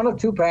 So one of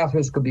two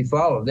pathways could be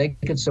followed. They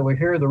could say, well,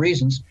 here are the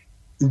reasons.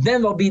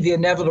 Then there'll be the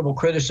inevitable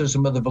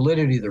criticism of the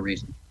validity of the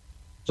reason.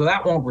 So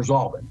that won't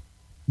resolve it.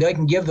 They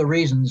can give the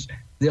reasons,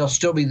 they'll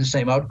still be the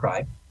same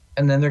outcry.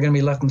 And then they're going to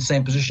be left in the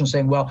same position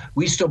saying, well,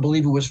 we still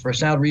believe it was for a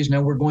sound reason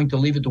and we're going to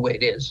leave it the way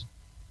it is.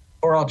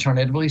 Or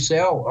alternatively say,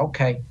 oh,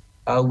 okay,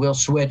 we'll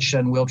switch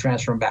and we'll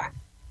transfer them back.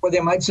 Or they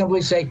might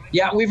simply say,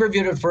 yeah, we've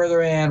reviewed it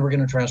further and we're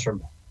going to transfer them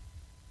back.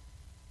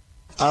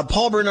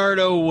 Paul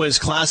Bernardo was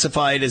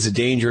classified as a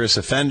dangerous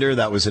offender.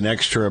 That was an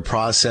extra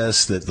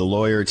process that the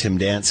lawyer, Tim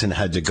Danson,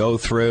 had to go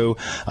through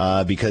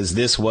because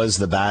this was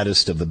the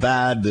baddest of the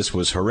bad. This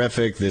was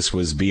horrific. This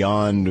was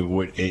beyond,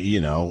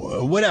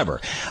 whatever.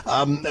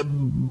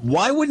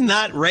 Why wouldn't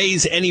that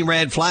raise any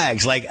red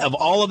flags? Like, of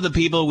all of the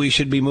people we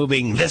should be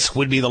moving, this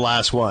would be the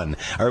last one.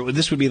 Or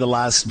this would be the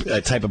last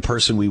type of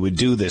person we would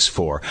do this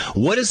for.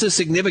 What is the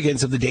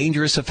significance of the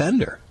dangerous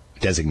offender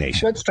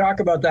designation? Let's talk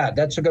about that.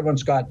 That's a good one,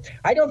 Scott.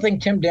 I don't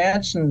think Tim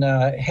Danson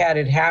had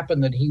it happen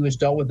that he was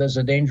dealt with as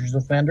a dangerous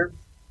offender.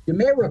 You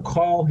may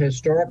recall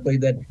historically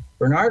that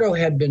Bernardo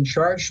had been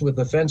charged with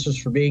offenses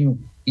for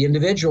being the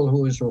individual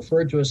who was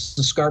referred to as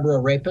the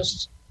Scarborough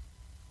rapists.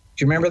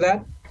 Do you remember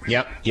that?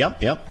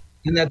 Yep.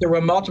 And that there were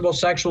multiple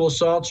sexual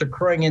assaults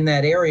occurring in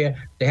that area.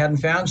 They hadn't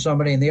found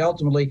somebody, and they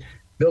ultimately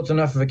built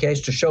enough of a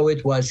case to show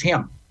it was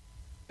him.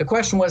 The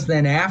question was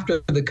then,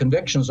 after the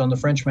convictions on the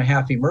French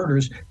Mahaffey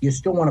murders, you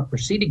still want to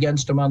proceed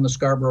against him on the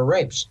Scarborough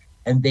rapes.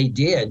 And they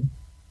did.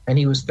 And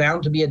he was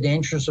found to be a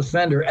dangerous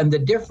offender. And the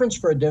difference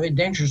for a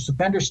dangerous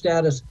offender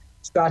status,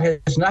 Scott,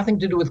 has nothing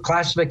to do with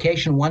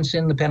classification once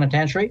in the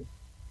penitentiary.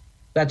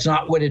 That's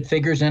not what it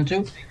figures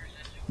into.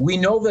 We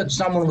know that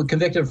someone with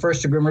convicted of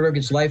first-degree murder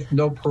gets life,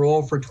 no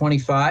parole for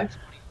 25.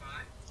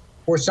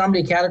 Or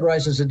somebody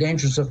categorized as a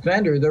dangerous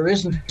offender, there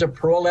isn't a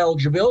parole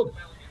eligibility.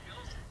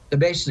 The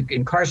basic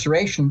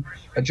incarceration,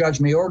 a judge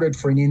may order it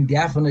for an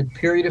indefinite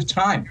period of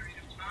time.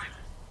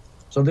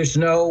 So there's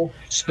no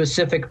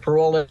specific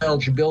parole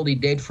eligibility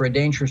date for a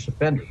dangerous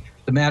offender.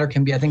 The matter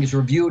can be, I think,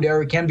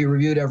 can be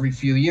reviewed every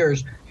few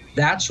years.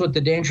 That's what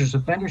the dangerous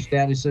offender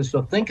status is.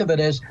 So think of it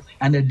as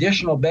an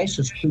additional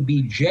basis to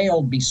be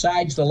jailed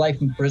besides the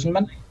life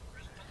imprisonment.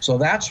 So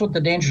that's what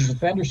the dangerous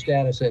offender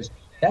status is.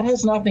 That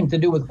has nothing to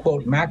do with,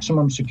 quote,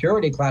 maximum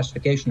security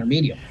classification or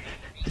medium.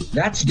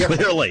 That's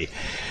different. Clearly.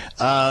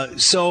 That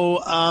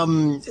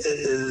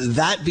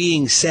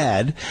being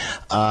said,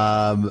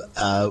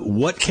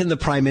 what can the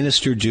Prime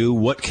Minister do?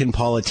 What can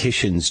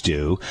politicians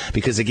do?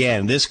 Because,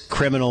 again, this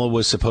criminal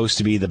was supposed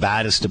to be the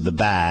baddest of the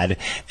bad,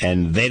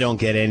 and they don't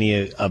get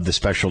any of the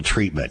special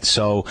treatment.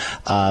 So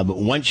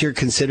once you're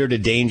considered a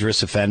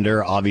dangerous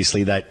offender,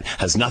 obviously that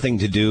has nothing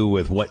to do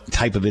with what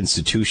type of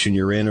institution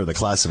you're in or the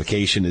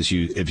classification, as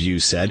you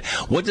said.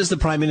 What does the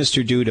Prime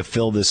Minister do to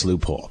fill this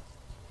loophole?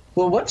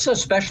 Well, what's a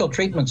special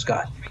treatment,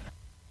 Scott?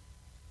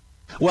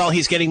 Well,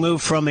 he's getting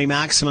moved from a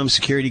maximum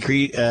security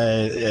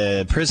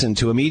prison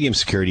to a medium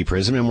security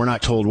prison, and we're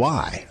not told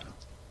why.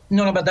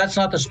 No, but that's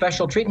not the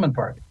special treatment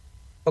part.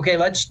 Okay,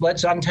 let's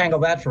untangle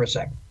that for a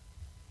second.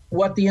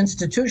 What the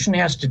institution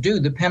has to do,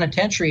 the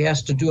penitentiary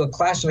has to do a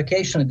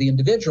classification of the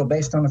individual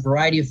based on a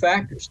variety of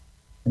factors.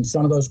 And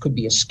some of those could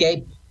be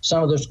escape.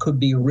 Some of those could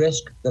be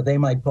risk that they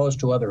might pose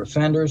to other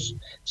offenders.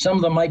 Some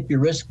of them might be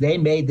risk they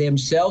may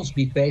themselves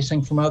be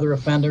facing from other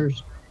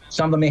offenders.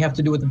 Some of them may have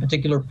to do with the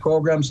particular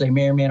programs they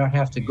may or may not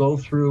have to go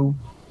through.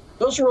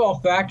 Those are all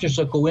factors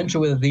that go into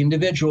whether the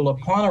individual,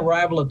 upon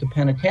arrival at the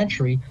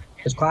penitentiary,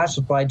 is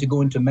classified to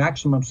go into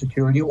maximum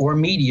security or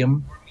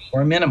medium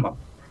or minimum.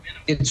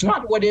 It's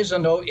not what is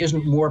and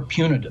isn't more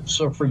punitive.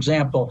 So, for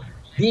example,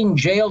 being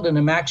jailed in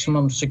a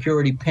maximum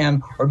security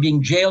pen or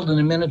being jailed in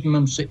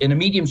a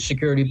medium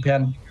security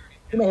pen,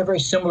 you may have very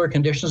similar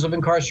conditions of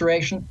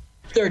incarceration.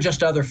 There are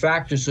just other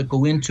factors that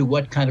go into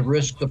what kind of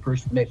risk the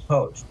person may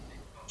pose.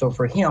 So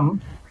for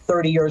him,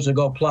 30 years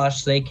ago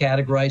plus, they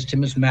categorized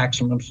him as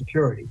maximum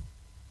security.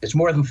 It's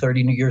more than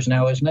 30 years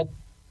now, isn't it?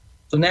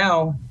 So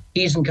now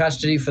he's in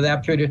custody for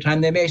that period of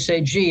time. They may say,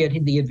 gee, at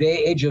the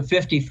age of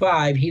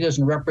 55, he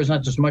doesn't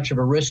represent as much of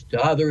a risk to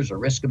others or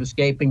risk of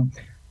escaping.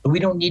 But we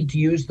don't need to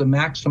use the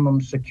maximum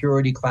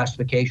security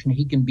classification.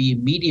 He can be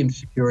medium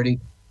security.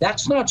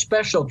 That's not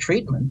special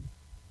treatment.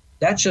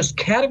 That's just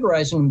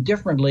categorizing him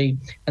differently.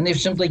 And they've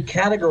simply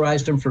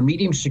categorized him for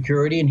medium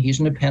security, and he's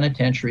in a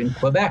penitentiary in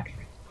Quebec.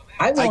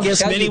 I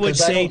guess many would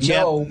say, I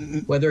don't know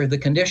whether the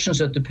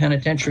conditions at the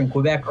penitentiary in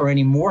Quebec are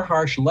any more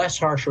harsh, less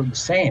harsh, or the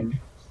same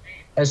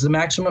as the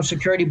maximum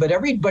security. But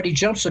everybody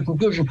jumps to the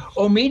conclusion,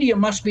 medium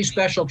must be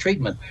special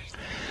treatment.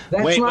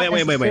 That's wait.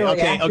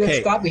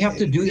 Okay. Scott, we have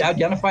to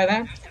identify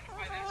that.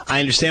 I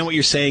understand what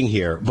you're saying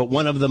here, but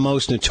one of the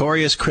most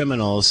notorious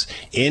criminals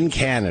in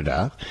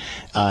Canada,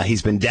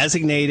 he's been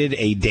designated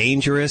a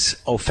dangerous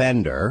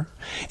offender,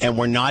 and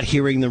we're not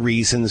hearing the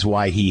reasons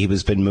why he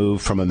has been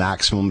moved from a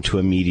maximum to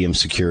a medium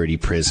security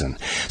prison.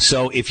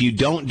 So if you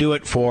don't do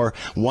it for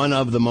one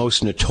of the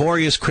most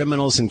notorious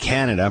criminals in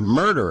Canada,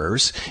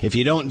 murderers, if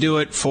you don't do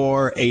it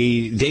for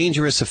a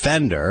dangerous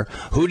offender,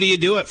 who do you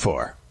do it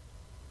for?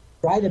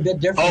 Right, a bit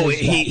different.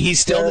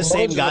 He's still the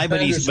same guy, but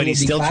he's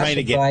still trying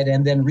to get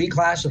and then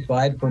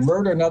reclassified for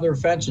murder and other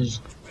offenses.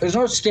 There's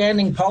no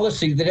standing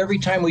policy that every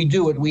time we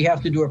do it, we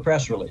have to do a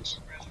press release.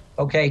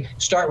 Okay,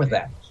 start with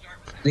that.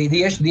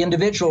 The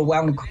individual,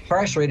 while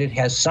incarcerated,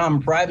 has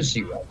some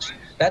privacy rights.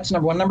 That's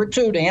number one. Number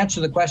two, to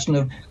answer the question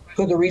of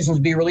could the reasons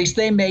be released,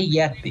 they may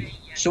yet be.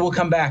 So we'll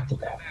come back to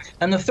that.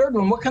 And the third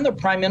one, what can the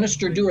Prime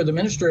Minister do, or the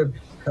Minister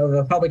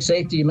of Public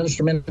Safety,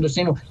 Minister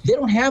Mendocino? They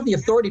don't have the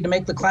authority to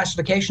make the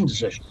classification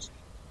decisions.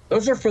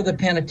 Those are for the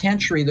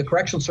penitentiary, the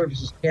Correctional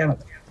Services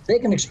Canada. They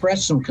can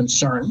express some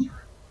concern.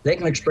 They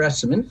can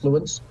express some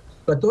influence.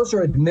 But those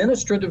are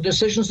administrative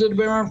decisions that have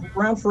been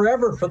around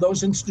forever for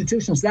those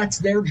institutions. That's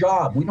their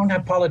job. We don't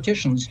have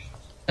politicians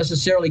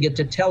necessarily get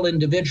to tell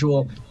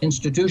individual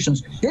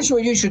institutions, here's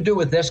what you should do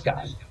with this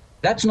guy.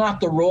 That's not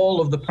the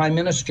role of the Prime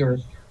Minister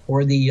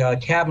or the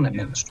cabinet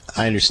minister.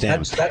 I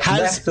understand. That's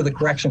left to the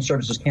Correctional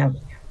Services Canada.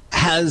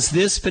 Has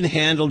this been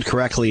handled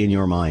correctly in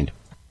your mind?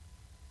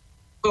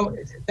 Well,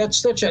 that's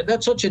such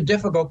a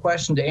difficult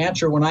question to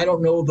answer when I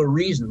don't know the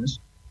reasons.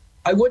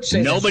 I would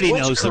say nobody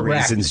knows the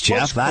reasons,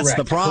 Jeff. That's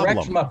the problem.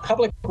 Correct from a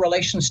public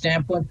relations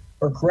standpoint,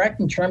 or correct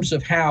in terms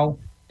of how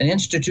an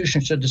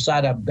institution should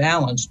decide a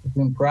balance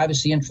between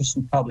privacy interests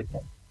and public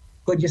interest.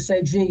 Could you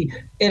say, gee,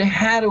 it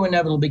had to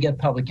inevitably get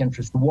public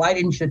interest. Why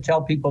didn't you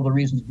tell people the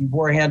reasons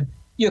beforehand?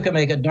 You can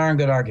make a darn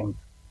good argument.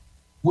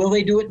 Will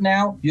they do it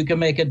now? You can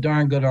make a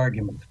darn good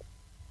argument.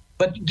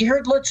 But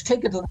here, let's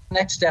take it to the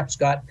next step,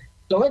 Scott.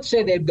 So let's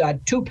say they've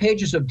got 2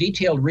 pages of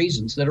detailed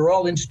reasons that are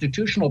all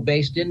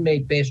institutional-based,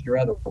 inmate-based, or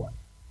otherwise.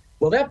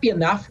 Will that be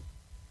enough?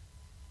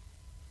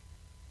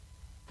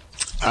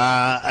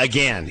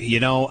 Again,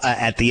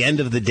 at the end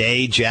of the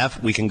day,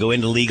 Jeff, we can go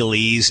into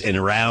legalese and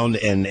around,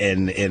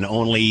 and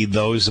only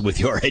those with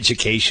your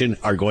education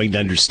are going to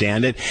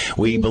understand it.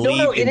 We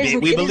believe in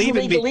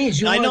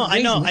legalese. I know.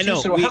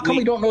 So how come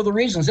we don't know the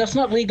reasons? That's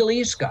not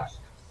legalese, Scott.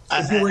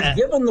 If you were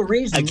given the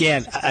reasons,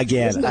 again,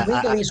 the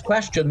legalese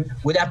question,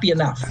 would that be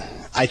enough?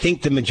 I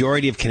think the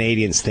majority of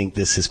Canadians think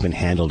this has been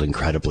handled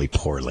incredibly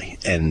poorly,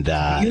 and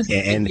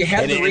if you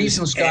had the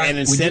reasons, Scott, and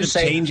instead would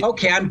you say,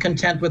 "Okay, I'm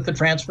content with the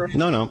transfer"?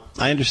 No,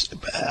 I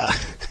understand.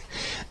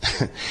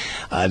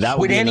 That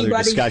would be another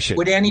discussion.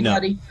 Would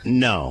anybody?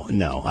 No,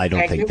 I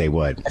don't think they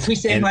would. If we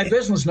say my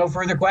business, no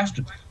further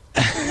questions.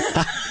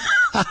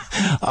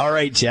 All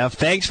right, Jeff.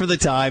 Thanks for the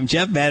time.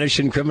 Jeff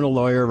Madison, criminal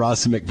lawyer,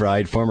 Ross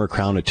McBride, former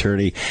Crown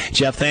attorney.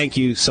 Jeff, thank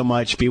you so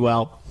much. Be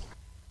well.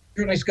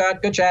 Certainly,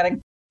 Scott. Good chatting.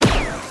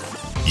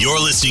 You're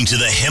listening to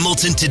the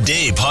Hamilton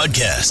Today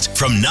podcast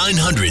from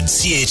 900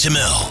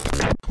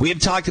 CHML. We have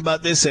talked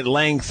about this at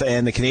length,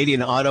 and the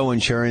Canadian auto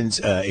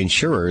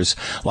insurers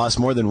lost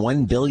more than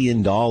 $1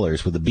 billion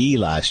with a B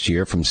last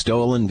year from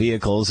stolen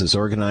vehicles as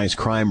organized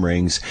crime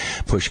rings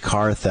push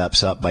car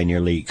thefts up by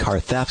nearly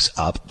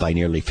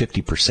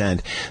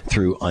 50%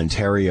 through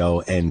Ontario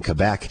and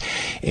Quebec.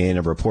 In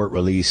a report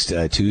released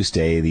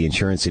Tuesday, the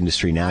insurance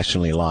industry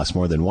nationally lost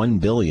more than $1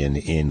 billion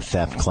in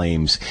theft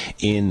claims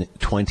in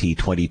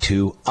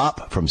 2022,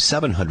 up from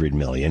 $700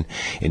 million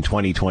in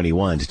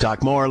 2021. To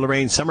talk more,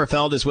 Lorraine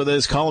Sommerfeld is with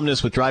us,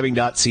 columnist with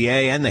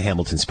Driving.ca and the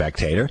Hamilton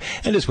Spectator,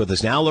 and is with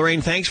us now.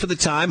 Lorraine, thanks for the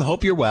time.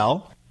 Hope you're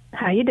well.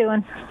 How you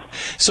doing?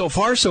 So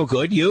far, so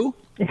good. You?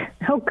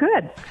 Oh,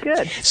 good.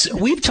 So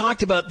we've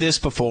talked about this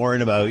before,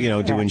 and about,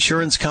 do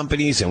insurance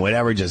companies and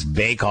whatever just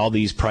bake all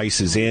these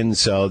prices in.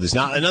 So there's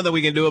not another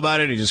we can do about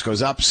it. It just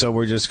goes up. So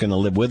we're just going to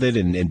live with it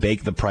and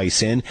bake the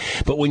price in.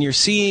 But when you're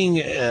seeing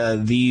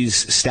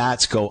these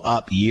stats go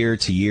up year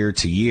to year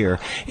to year,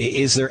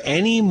 is there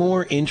any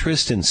more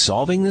interest in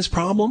solving this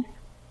problem?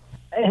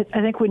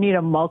 I think we need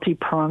a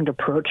multi-pronged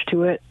approach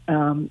to it,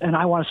 and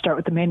I want to start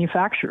with the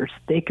manufacturers.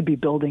 They could be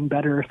building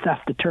better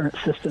theft deterrent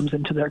systems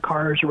into their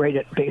cars right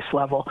at base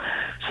level,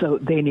 so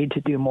they need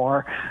to do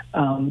more.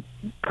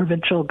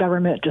 Provincial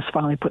government just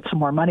finally put some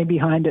more money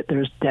behind it.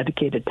 There's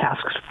dedicated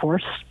task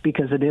force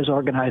because it is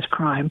organized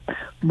crime.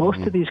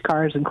 Most of these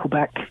cars in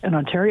Quebec and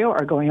Ontario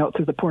are going out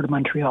through the Port of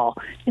Montreal.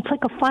 It's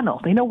like a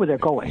funnel. They know where they're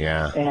going.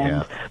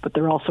 But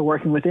they're also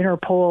working with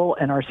Interpol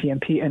and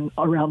RCMP and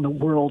around the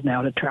world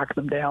now to track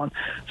them down.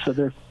 So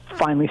they're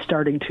finally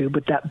starting to.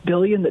 But that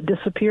billion that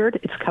disappeared,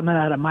 it's coming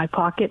out of my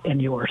pocket and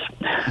yours.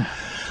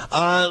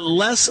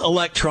 Less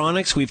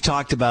electronics. We've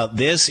talked about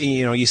this.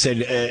 You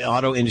said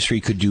auto industry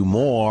could do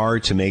more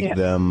to make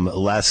them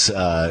less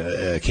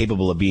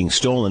capable of being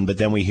stolen. But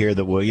then we hear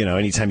that,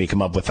 anytime you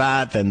come up with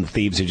that, then the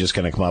thieves are just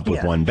going to come up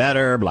with one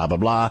better, blah, blah,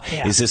 blah.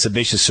 Yeah. Is this a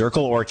vicious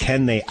circle, or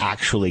can they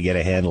actually get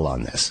a handle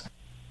on this?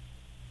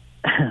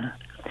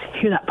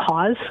 Hear that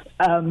pause?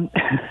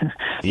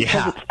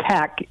 Because it's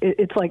tech.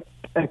 It's like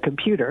a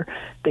computer.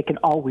 They can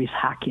always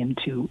hack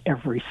into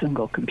every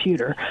single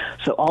computer.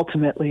 So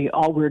ultimately,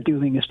 all we're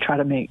doing is try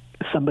to make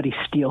somebody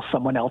steal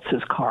someone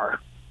else's car.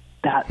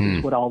 That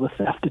is what all the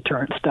theft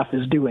deterrent stuff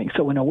is doing.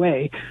 So in a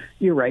way,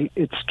 you're right,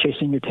 it's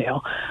chasing your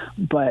tail.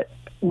 But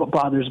what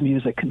bothers me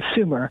as a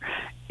consumer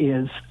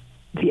is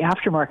the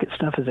aftermarket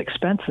stuff is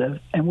expensive,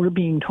 and we're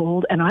being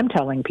told, and I'm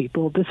telling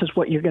people, this is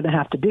what you're going to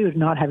have to do to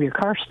not have your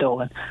car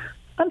stolen.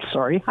 I'm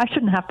sorry, I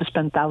shouldn't have to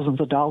spend thousands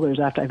of dollars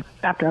after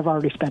I've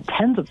already spent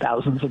tens of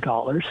thousands of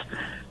dollars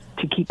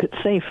to keep it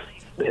safe.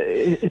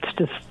 It's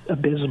just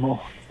abysmal.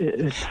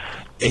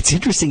 It's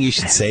interesting you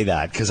should say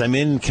that, because I'm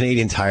in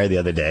Canadian Tire the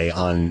other day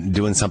on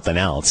doing something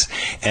else,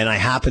 and I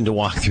happened to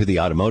walk through the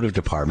automotive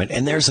department,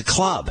 and there's a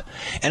club.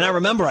 And I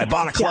remember I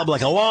bought a club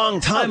like a long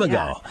time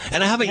ago,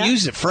 and I haven't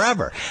used it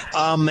forever.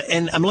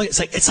 And I'm like, it's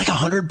like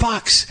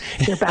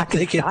 $100. They're back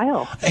in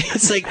style.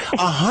 It's like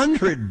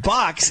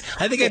 $100.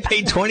 I think I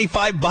paid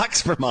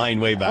 $25 for mine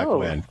way back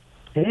when.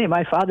 Hey,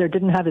 my father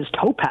didn't have his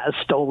Topaz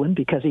stolen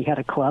because he had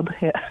a club.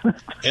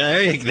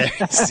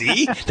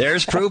 See,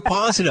 there's proof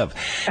positive.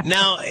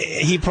 Now,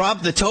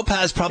 the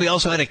Topaz probably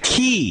also had a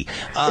key.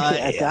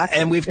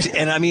 Exactly.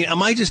 And I mean,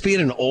 am I just being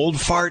an old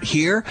fart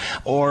here,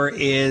 or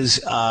is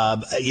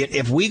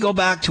if we go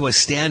back to a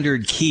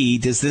standard key,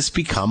 does this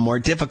become more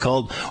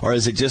difficult, or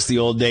is it just the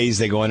old days?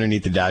 They go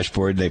underneath the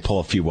dashboard, they pull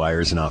a few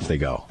wires, and off they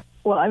go.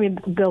 Well, I mean,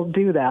 they'll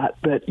do that,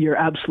 but you're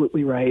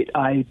absolutely right.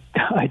 I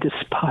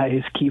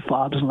despise key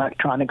fobs and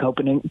electronic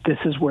opening. This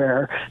is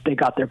where they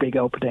got their big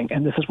opening,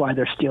 and this is why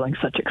they're stealing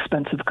such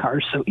expensive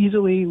cars so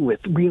easily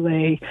with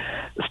relay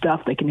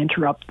stuff. They can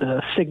interrupt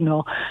the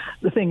signal.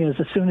 The thing is,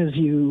 as soon as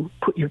you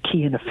put your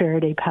key in a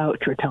Faraday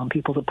pouch or telling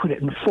people to put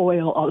it in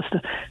foil, all this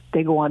stuff,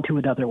 they go on to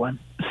another one.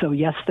 So,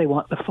 yes, they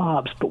want the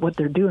fobs, but what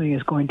they're doing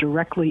is going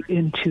directly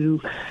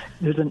into,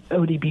 there's an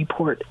ODB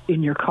port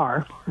in your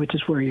car, which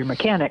is where your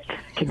mechanic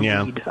can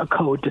read a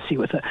code to see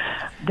what's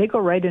they go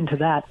right into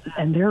that,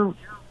 and they're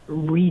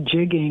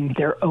rejigging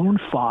their own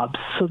fobs,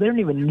 so they don't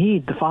even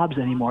need the fobs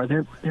anymore.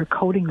 They're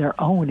coating their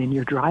own in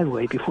your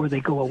driveway before they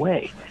go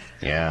away.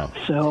 Yeah.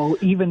 So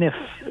even if,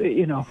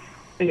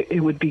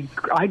 it would be,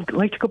 I'd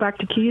like to go back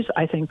to keys.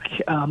 I think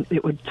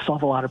it would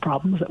solve a lot of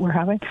problems that we're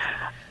having,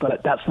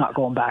 but that's not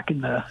going back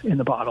in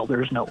the bottle.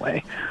 There's no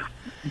way.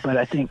 But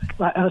I think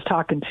I was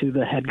talking to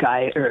the head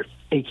guy or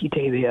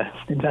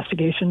AKT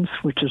investigations,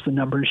 which is the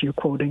numbers you're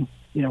quoting.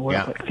 We're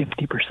at like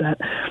 50%.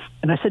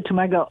 And I said to him,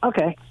 I go,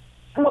 okay,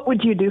 what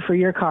would you do for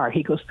your car?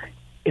 He goes,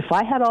 if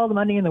I had all the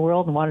money in the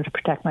world and wanted to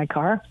protect my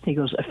car, he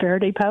goes, a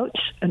Faraday pouch,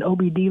 an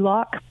OBD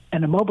lock,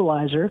 an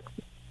immobilizer,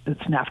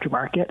 it's an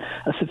aftermarket,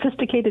 a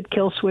sophisticated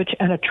kill switch,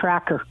 and a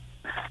tracker.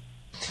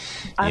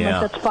 I'm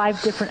like, that's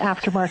 5 different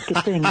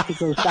aftermarket things. He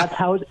goes, that's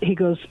how, he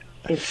goes,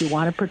 if you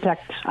want to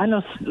protect, I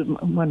know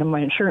one of my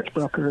insurance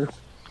broker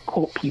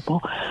quote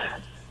people,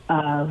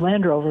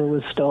 Land Rover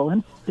was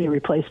stolen. They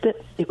replaced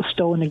it. It was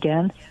stolen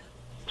again.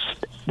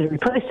 They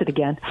replaced it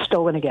again,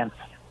 stolen again.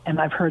 And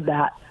I've heard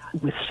that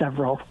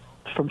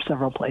from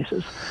several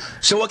places.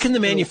 So what can the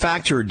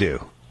manufacturer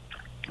do?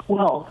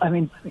 Well, I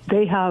mean,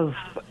 they have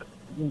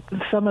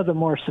some of the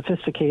more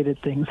sophisticated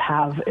things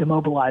have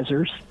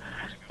immobilizers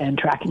and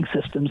tracking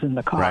systems in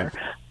the car.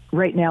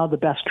 Right now, the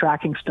best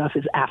tracking stuff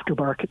is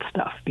aftermarket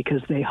stuff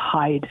because they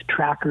hide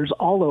trackers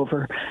all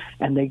over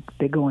and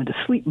they go into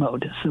sleep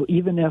mode. So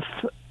even if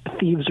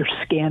thieves are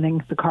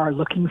scanning the car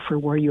looking for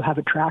where you have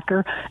a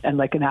tracker, and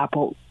like an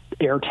Apple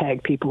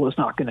AirTag people is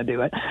not going to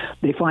do it,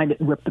 they find it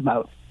and rip them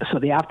out. So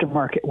the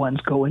aftermarket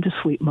ones go into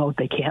sleep mode.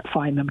 They can't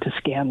find them to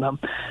scan them.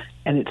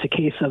 And it's a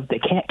case of they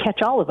can't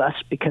catch all of us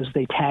because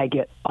they tag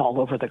it all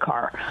over the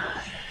car.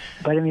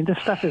 But, I mean, this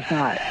stuff is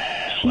not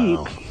cheap.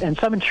 Wow. And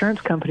some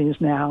insurance companies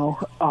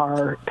now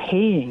are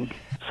paying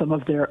some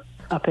of their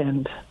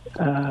up-end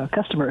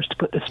customers to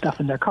put this stuff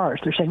in their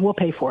cars. They're saying, we'll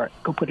pay for it.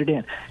 Go put it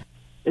in.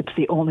 It's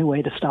the only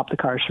way to stop the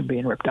cars from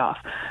being ripped off.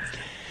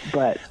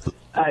 But,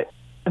 I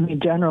mean,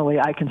 generally,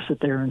 I can sit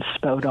there and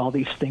spout all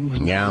these things.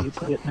 And you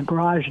put it in the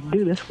garage and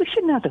do this. We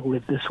shouldn't have to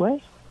live this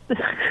way.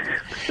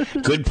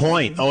 Good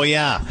point. Oh,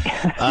 yeah.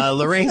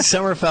 Lorraine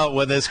Sommerfeld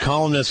with us,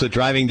 columnist with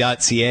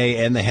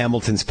Driving.ca and the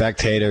Hamilton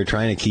Spectator,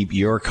 trying to keep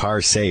your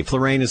car safe.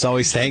 Lorraine, as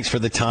always, thanks for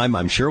the time.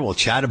 I'm sure we'll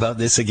chat about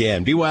this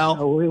again. Be well.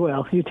 Oh, we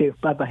will. You too.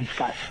 Bye-bye,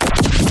 Scott.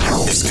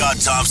 If Scott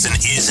Thompson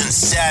isn't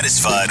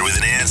satisfied with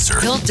an answer,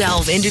 He'll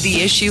delve into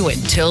the issue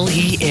until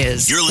he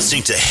is. You're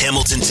listening to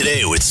Hamilton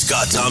Today with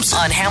Scott Thompson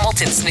On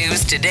Hamilton's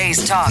News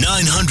Today's Talk.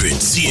 900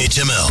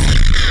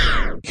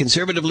 CHML.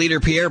 Conservative leader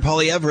Pierre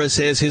Poilievre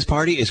says his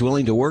party is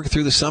willing to work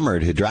through the summer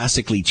to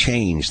drastically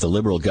change the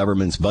Liberal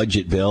government's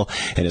budget bill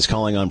and is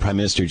calling on Prime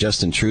Minister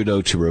Justin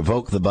Trudeau to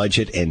revoke the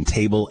budget and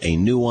table a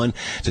new one.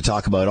 To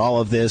talk about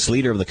all of this,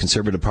 leader of the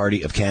Conservative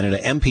Party of Canada,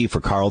 MP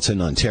for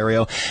Carleton,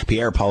 Ontario,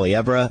 Pierre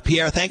Poilievre.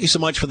 Pierre, thank you so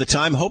much for the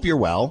time. Hope you're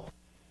well.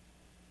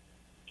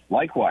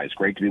 Likewise.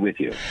 Great to be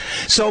with you.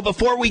 So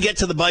before we get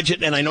to the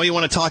budget, and I know you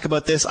want to talk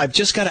about this, I've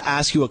just got to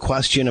ask you a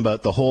question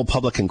about the whole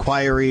public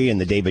inquiry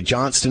and the David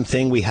Johnston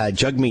thing. We had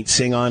Jagmeet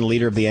Singh on,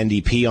 leader of the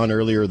NDP, on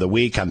earlier the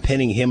week. I'm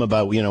pinning him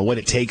about, what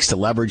it takes to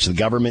leverage the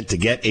government to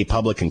get a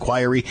public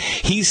inquiry.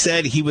 He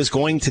said he was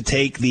going to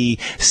take the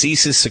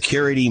CSIS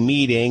security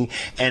meeting,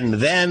 and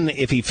then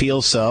if he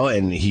feels so,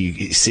 and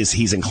he says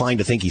he's inclined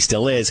to think he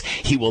still is,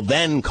 he will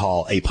then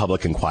call a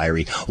public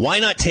inquiry. Why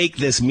not take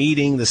this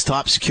meeting, this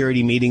top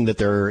security meeting that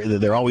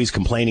they're always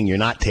complaining you're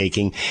not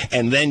taking,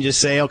 and then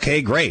just say,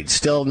 okay, great,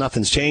 still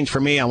nothing's changed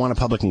for me, I want a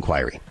public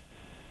inquiry?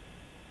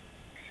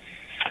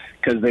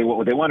 Because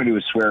what they want to do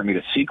is swear me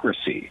to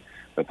secrecy.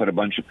 They'll put a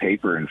bunch of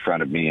paper in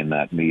front of me in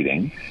that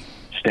meeting,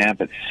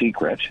 stamp it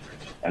secret,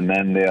 and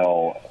then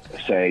they'll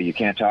say, you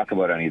can't talk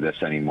about any of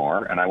this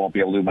anymore, and I won't be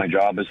able to do my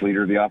job as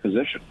leader of the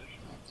opposition.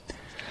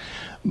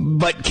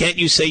 But can't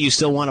you say you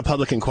still want a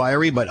public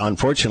inquiry? But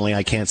unfortunately,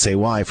 I can't say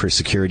why, for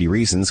security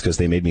reasons, because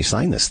they made me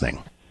sign this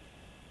thing.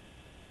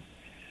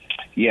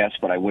 Yes,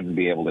 but I wouldn't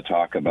be able to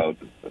talk about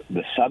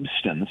the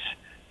substance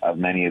of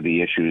many of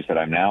the issues that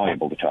I'm now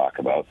able to talk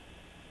about,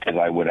 because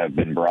I would have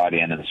been brought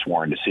in and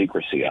sworn to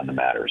secrecy on the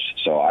matters.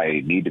 So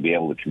I need to be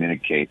able to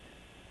communicate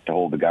to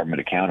hold the government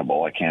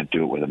accountable. I can't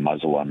do it with a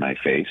muzzle on my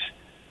face.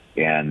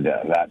 And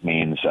that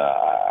means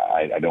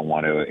I don't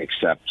want to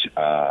accept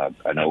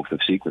an oath of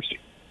secrecy.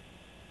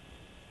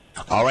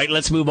 All right,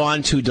 let's move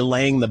on to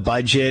delaying the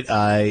budget.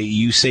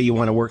 You say you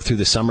want to work through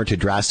the summer to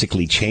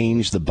drastically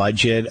change the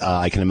budget.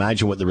 I can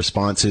imagine what the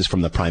response is from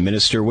the Prime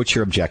Minister. What's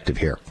your objective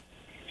here?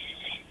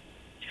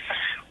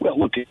 Well,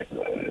 look,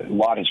 a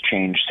lot has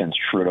changed since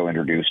Trudeau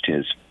introduced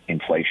his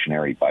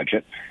inflationary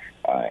budget.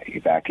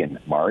 Back in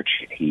March,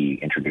 he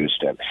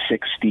introduced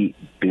 $60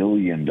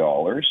 billion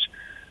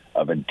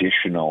of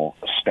additional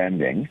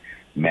spending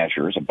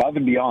measures above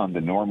and beyond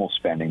the normal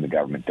spending the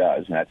government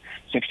does. And that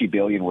 $60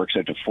 billion works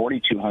out to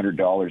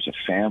 $4,200 a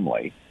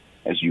family.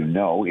 As you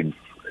know, in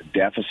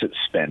deficit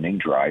spending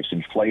drives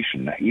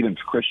inflation. Now, even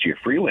Chrystia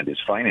Freeland, his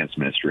finance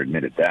minister,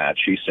 admitted that.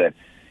 She said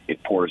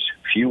it pours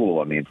fuel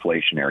on the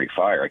inflationary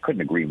fire. I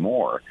couldn't agree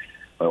more.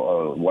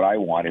 what I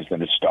want is them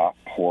to stop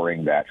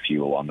pouring that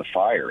fuel on the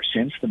fire.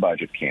 Since the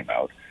budget came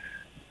out,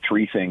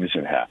 three things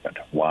have happened.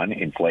 One,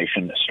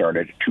 inflation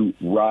started to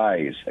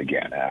rise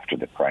again after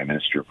the Prime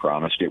Minister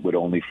promised it would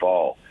only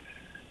fall.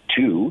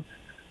 Two,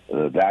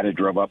 that had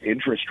drove up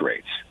interest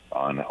rates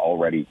on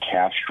already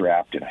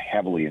cash-strapped and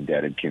heavily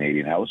indebted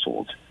Canadian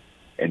households.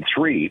 And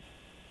three,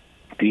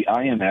 the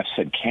IMF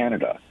said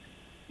Canada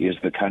is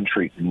the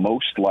country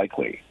most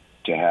likely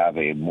to have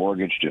a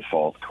mortgage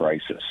default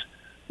crisis.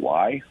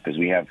 Why? Because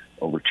we have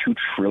over $2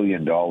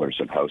 trillion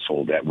of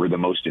household debt. We're the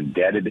most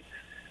indebted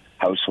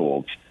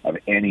households of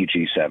any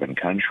G7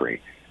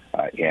 country.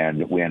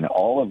 And when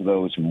all of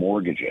those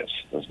mortgages,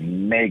 those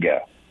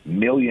mega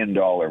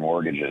million-dollar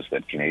mortgages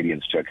that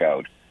Canadians took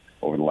out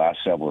over the last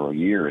several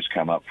years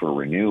come up for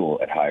renewal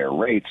at higher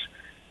rates,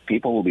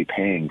 people will be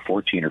paying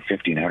 $1,400 or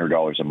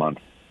 $1,500 a month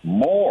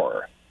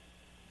more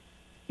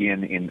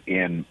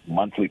in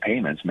monthly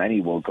payments.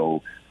 Many will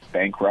go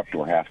bankrupt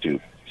or have to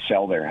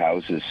sell their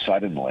houses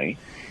suddenly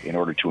in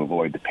order to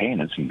avoid the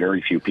payments, and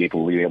very few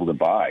people will be able to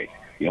buy.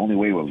 The only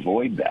way to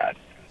avoid that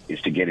is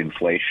to get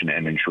inflation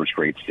and interest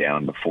rates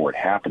down before it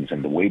happens,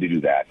 and the way to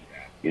do that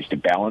is to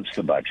balance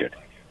the budget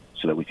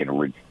so that we can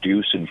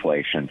reduce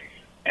inflation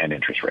and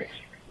interest rates.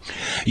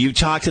 You've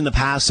talked in the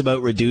past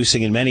about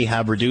reducing, and many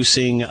have,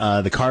 reducing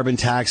the carbon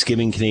tax,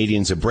 giving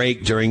Canadians a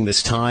break during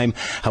this time.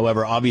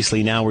 However,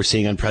 obviously now we're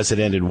seeing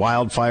unprecedented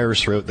wildfires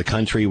throughout the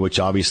country,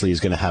 which obviously is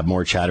going to have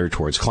more chatter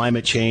towards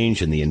climate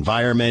change and the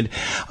environment.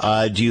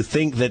 Do you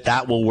think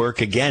that will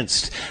work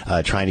against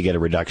trying to get a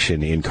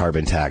reduction in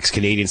carbon tax?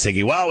 Canadians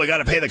thinking, well, we got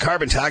to pay the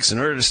carbon tax in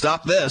order to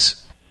stop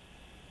this.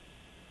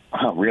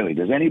 Oh, really?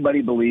 Does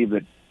anybody believe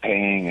that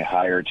paying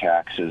higher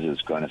taxes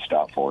is going to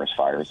stop forest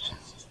fires?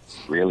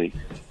 Really?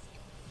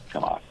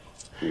 Come on.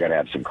 We got to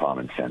have some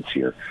common sense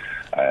here.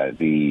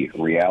 The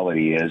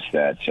reality is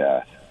that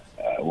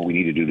what we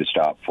need to do to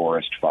stop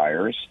forest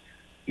fires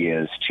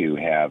is to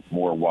have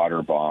more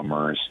water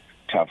bombers,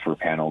 tougher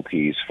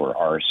penalties for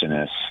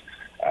arsonists,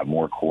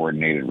 more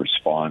coordinated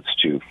response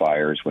to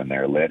fires when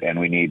they're lit, and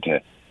we need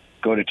to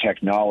go to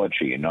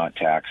technology and not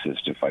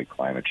taxes to fight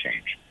climate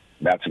change.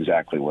 That's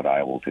exactly what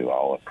I will do.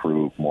 I'll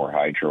approve more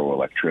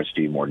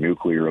hydroelectricity, more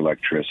nuclear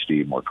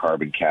electricity, more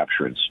carbon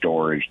capture and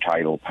storage,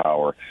 tidal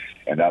power,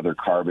 and other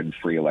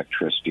carbon-free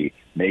electricity.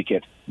 Make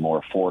it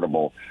more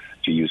affordable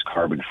to use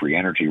carbon-free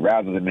energy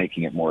rather than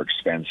making it more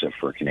expensive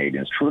for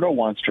Canadians. Trudeau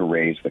wants to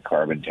raise the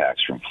carbon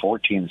tax from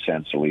 14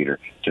 cents a litre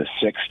to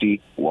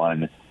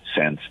 61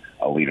 cents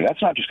a litre.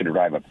 That's not just going to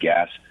drive up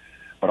gas,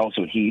 but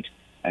also heat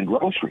and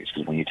groceries,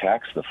 because when you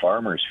tax the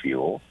farmer's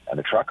fuel and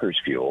the trucker's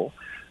fuel,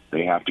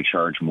 they have to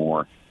charge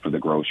more for the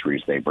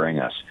groceries they bring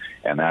us,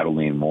 and that'll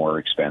mean more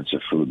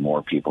expensive food,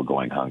 more people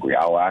going hungry.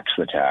 I'll axe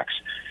the tax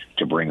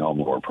to bring home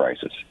lower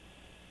prices.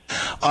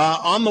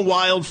 On the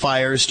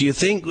wildfires, do you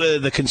think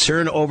the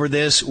concern over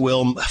this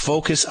will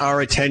focus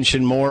our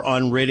attention more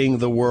on ridding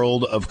the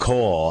world of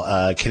coal?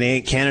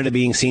 Canada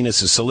being seen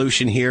as a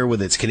solution here with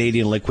its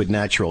Canadian liquid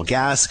natural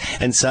gas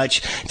and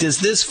such. Does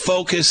this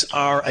focus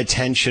our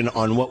attention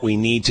on what we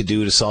need to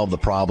do to solve the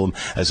problem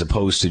as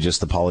opposed to just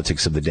the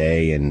politics of the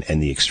day and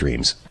the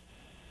extremes?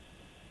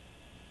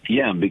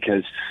 Yeah,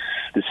 because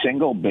the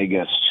single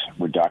biggest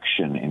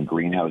reduction in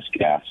greenhouse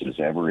gases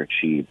ever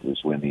achieved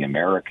was when the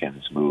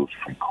Americans moved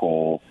from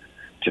coal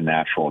to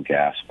natural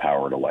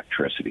gas-powered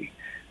electricity.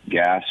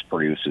 Gas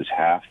produces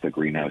half the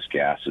greenhouse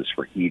gases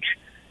for each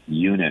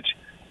unit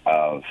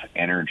of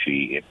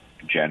energy it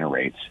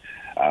generates,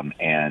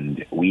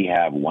 and we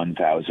have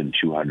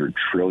 1,200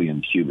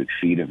 trillion cubic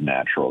feet of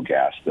natural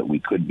gas that we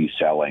could be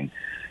selling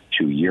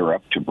to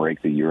Europe to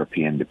break the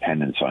European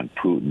dependence on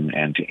Putin,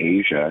 and to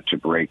Asia to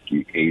break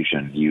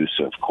Asian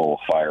use of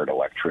coal-fired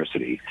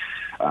electricity.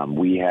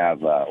 We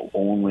have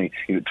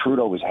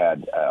Trudeau has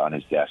had on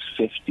his desk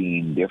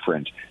 15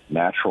 different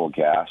natural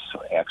gas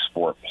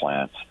export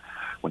plants.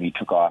 When he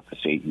took office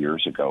 8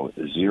 years ago,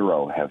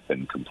 0 have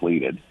been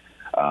completed.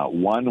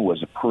 One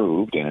was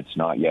approved, and it's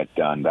not yet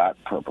done. That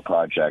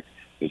project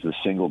is the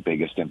single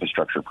biggest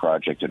infrastructure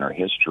project in our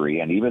history,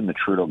 and even the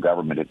Trudeau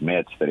government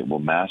admits that it will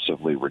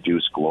massively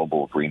reduce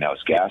global greenhouse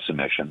gas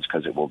emissions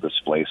because it will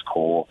displace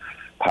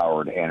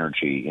coal-powered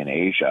energy in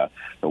Asia.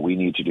 What we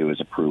need to do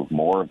is approve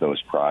more of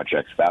those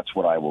projects. That's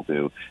what I will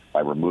do by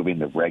removing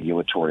the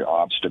regulatory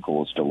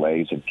obstacles,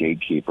 delays, and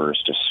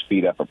gatekeepers to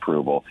speed up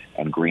approval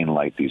and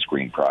green-light these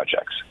green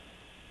projects.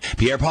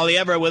 Pierre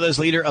Poilievre with us,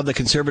 leader of the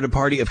Conservative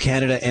Party of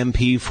Canada,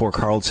 MP for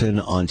Carleton,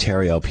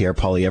 Ontario. Pierre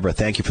Poilievre,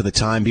 thank you for the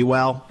time. Be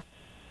well.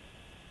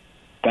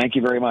 Thank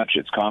you very much.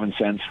 It's common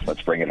sense.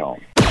 Let's bring it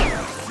home.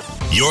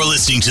 You're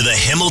listening to the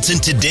Hamilton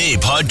Today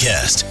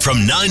podcast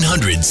from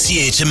 900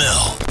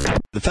 CHML.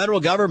 The federal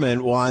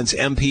government wants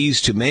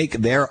MPs to make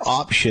their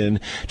option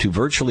to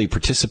virtually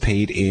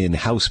participate in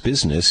House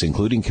business,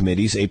 including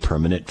committees, a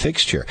permanent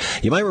fixture.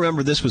 You might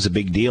remember this was a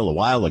big deal a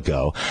while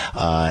ago,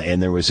 and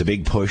there was a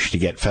big push to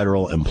get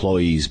federal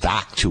employees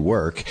back to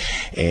work,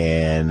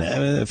 and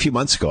a few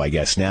months ago, I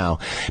guess now.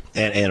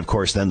 And of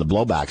course, then the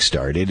blowback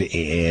started,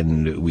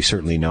 and we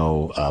certainly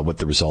know what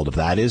the result of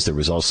that is. There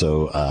was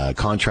also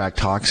contract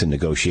talks and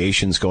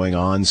negotiations going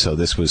on, so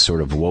this was sort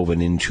of woven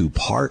into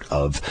part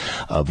of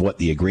what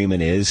the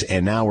agreement is.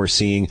 And now we're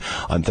seeing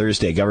on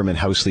Thursday, Government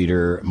House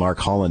Leader Mark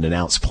Holland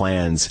announce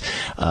plans,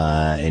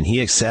 and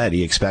he said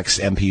he expects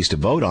MPs to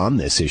vote on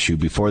this issue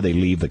before they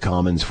leave the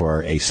Commons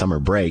for a summer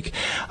break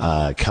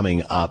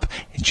coming up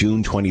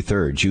June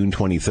 23rd. June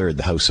 23rd,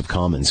 the House of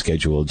Commons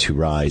scheduled to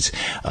rise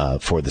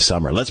for the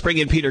summer. Let's bring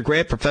in Peter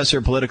Gray, Professor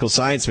of Political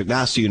Science,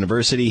 McMaster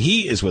University.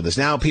 He is with us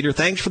now. Peter,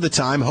 thanks for the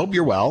time. Hope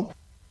you're well.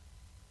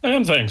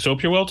 And thanks.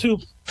 Hope you're well, too.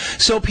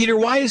 So, Peter,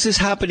 why is this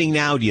happening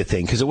now, do you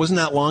think? Because it wasn't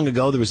that long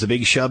ago there was a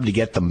big shove to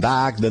get them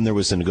back. Then there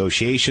was the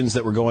negotiations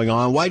that were going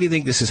on. Why do you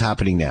think this is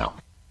happening now?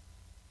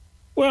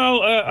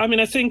 Well,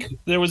 I think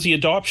there was the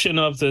adoption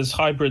of this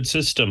hybrid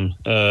system,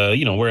 where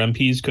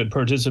MPs could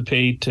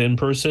participate in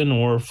person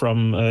or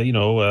from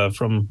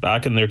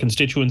back in their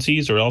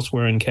constituencies or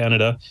elsewhere in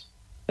Canada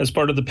as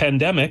part of the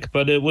pandemic.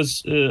 But it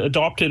was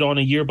adopted on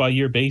a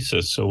year-by-year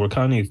basis. So we're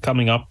kind of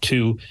coming up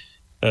to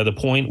the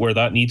point where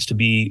that needs to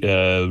be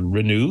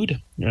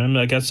renewed. And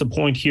I guess the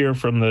point here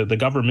from the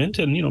government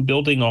and,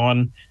 building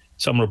on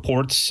some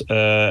reports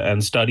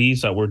and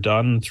studies that were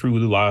done through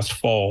the last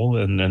fall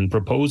and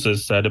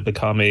proposes that it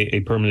become a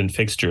permanent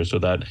fixture so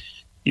that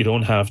you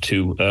don't have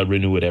to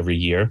renew it every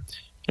year.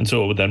 And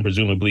so it would then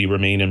presumably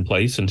remain in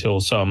place until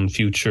some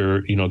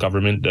future,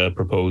 government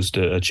proposed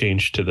a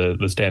change to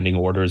the standing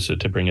orders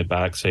to bring it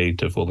back, say,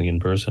 to fully in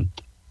person.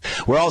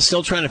 We're all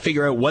still trying to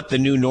figure out what the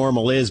new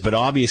normal is, but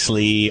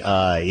obviously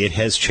it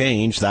has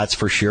changed, that's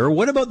for sure.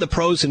 What about the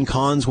pros and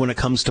cons when it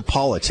comes to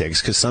politics?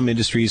 Because some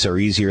industries are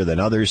easier than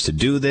others to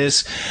do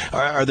this.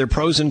 Are there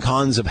pros and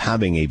cons of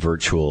having a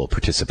virtual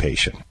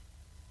participation?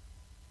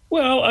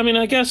 Well,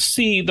 I guess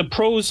the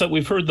pros that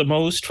we've heard the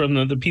most from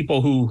the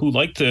people who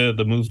like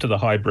the move to the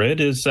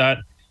hybrid is that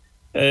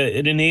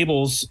it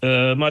enables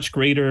much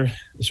greater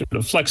sort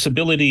of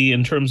flexibility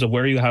in terms of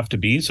where you have to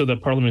be so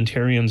that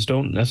parliamentarians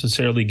don't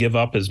necessarily give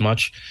up as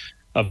much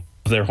of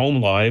their home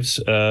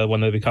lives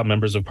when they become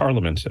members of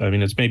parliament.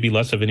 It's maybe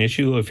less of an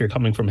issue if you're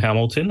coming from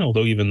Hamilton,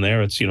 although even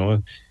there it's,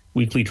 a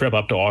weekly trip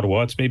up to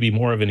Ottawa. It's maybe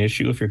more of an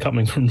issue if you're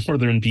coming from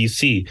northern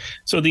BC.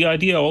 So the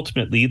idea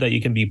ultimately that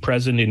you can be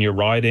present in your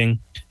riding,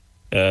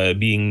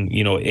 being,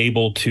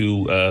 able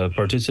to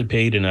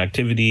participate in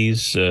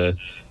activities,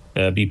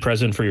 be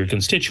present for your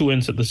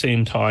constituents at the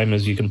same time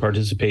as you can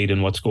participate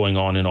in what's going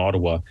on in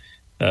Ottawa.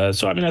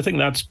 So I think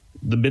that's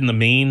been the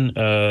main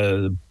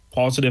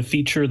positive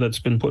feature that's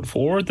been put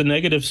forward. The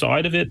negative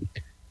side of it,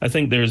 I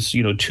think there's,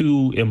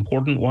 two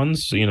important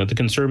ones. The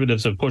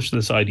Conservatives have pushed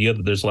this idea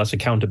that there's less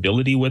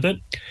accountability with it.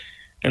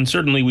 And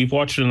certainly we've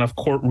watched enough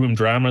courtroom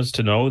dramas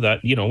to know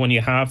that, when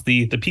you have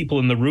the people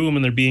in the room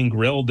and they're being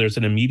grilled, there's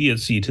an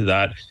immediacy to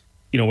that.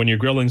 When you're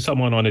grilling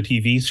someone on a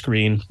TV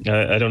screen,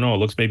 I don't know, it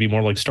looks maybe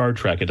more like Star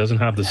Trek. It doesn't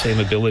have the same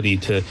ability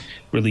to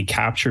really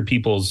capture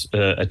people's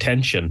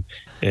attention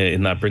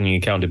in that bringing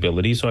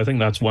accountability. So I think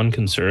that's one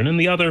concern. And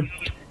the other,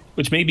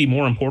 which may be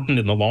more important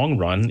in the long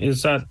run,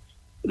 is that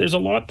there's a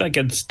lot that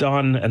gets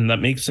done and that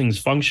makes things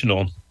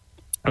functional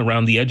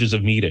around the edges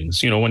of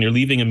meetings. When you're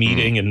leaving a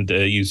meeting and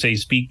you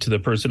speak to the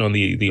person on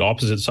the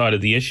opposite side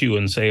of the issue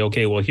and say,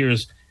 okay, well,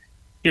 here's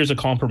a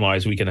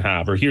compromise we can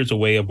have, or here's a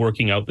way of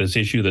working out this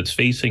issue that's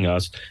facing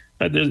us,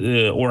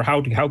 or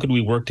how could we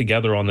work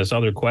together on this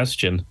other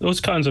question? Those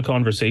kinds of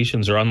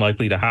conversations are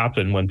unlikely to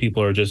happen when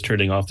people are just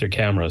turning off their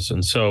cameras.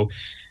 And so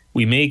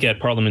we may get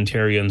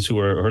parliamentarians who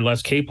are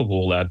less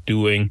capable at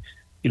doing,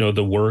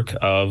 the work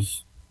of,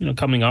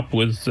 coming up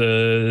with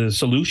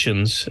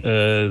solutions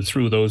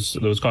through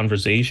those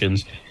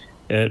conversations.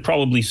 It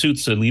probably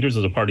suits the leaders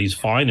of the parties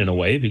fine in a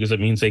way, because it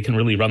means they can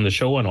really run the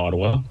show in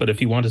Ottawa. But if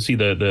you want to see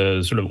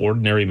the sort of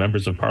ordinary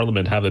members of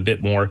parliament have a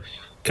bit more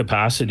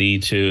capacity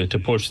to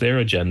push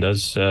their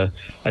agendas,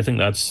 I think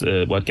that's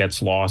what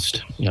gets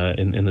lost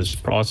in this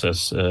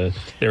process.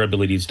 Their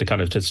abilities to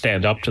kind of to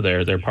stand up to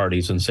their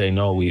parties and say,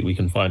 no, we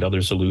can find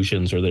other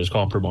solutions, or there's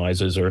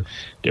compromises or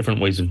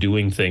different ways of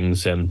doing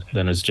things. And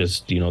then it's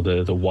just,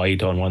 the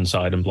white on one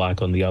side and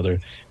black on the other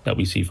that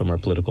we see from our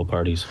political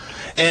parties.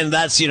 And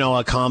that's,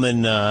 a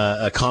common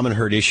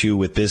heard issue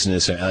with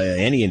business,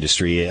 any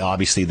industry.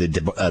 Obviously, the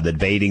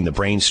debating, the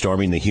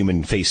brainstorming, the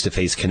human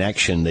face-to-face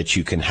connection that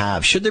you can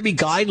have. Should there be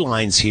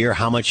guidelines here,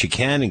 how much you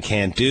can and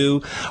can't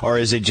do? Or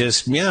is it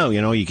just,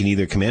 you can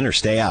either come in or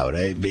stay out?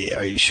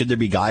 Should there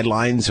be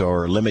guidelines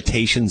or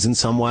limitations in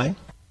some way?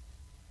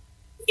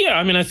 Yeah,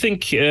 I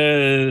think,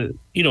 there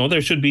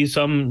should be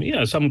some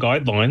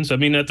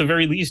guidelines. At the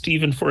very least,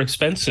 even for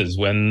expenses,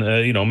 when,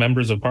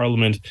 members of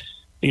parliament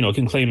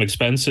can claim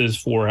expenses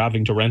for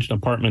having to rent an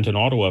apartment in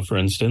Ottawa, for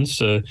instance.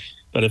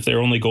 But if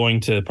they're only going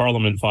to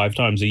Parliament 5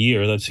 times a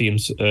year, that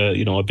seems,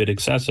 a bit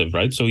excessive,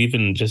 right? So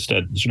even just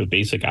at sort of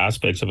basic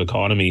aspects of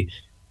economy,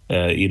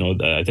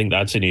 I think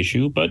that's an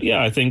issue. But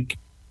yeah, I think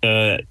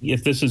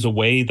if this is a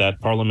way that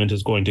Parliament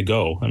is going to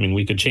go, I mean,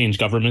 we could change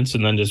governments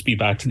and then just be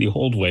back to the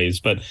old ways.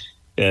 But,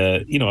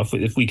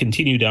 if we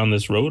continue down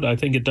this road, I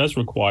think it does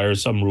require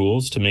some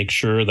rules to make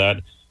sure that,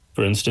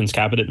 for instance,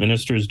 cabinet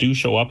ministers do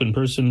show up in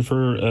person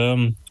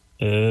for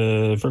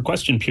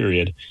question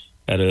period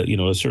at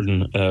a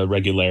certain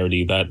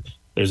regularity, that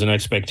there's an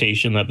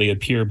expectation that they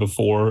appear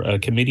before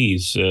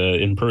committees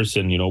in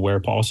person, where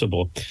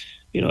possible.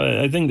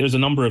 I think there's a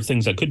number of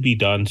things that could be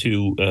done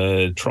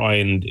to try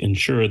and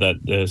ensure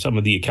that some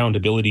of the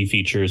accountability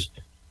features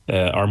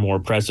are more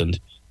present.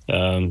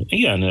 And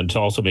to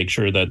also make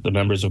sure that the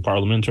members of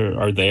Parliament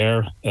are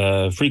there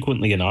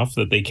frequently enough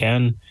that they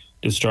can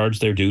discharge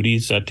their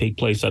duties that take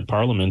place at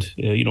Parliament,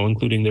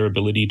 including their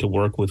ability to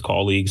work with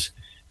colleagues,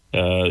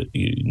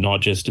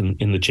 not just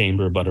in the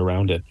chamber, but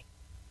around it.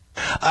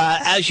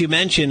 As you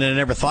mentioned, and I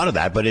never thought of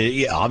that, but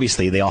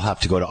obviously they all have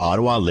to go to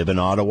Ottawa, live in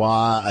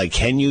Ottawa.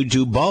 Can you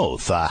do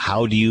both?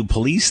 How do you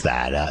police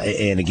that?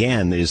 And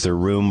again, is there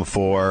room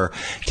for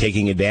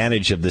taking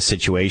advantage of the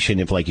situation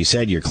if, like you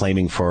said, you're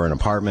claiming for an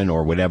apartment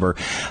or whatever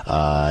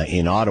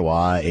in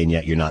Ottawa, and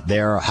yet you're not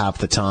there half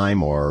the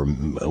time or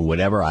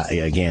whatever?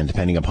 Again,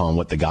 depending upon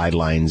what the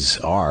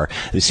guidelines are,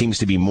 there seems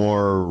to be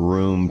more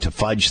room to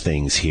fudge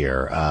things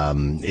here.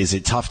 Is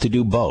it tough to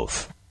do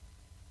both?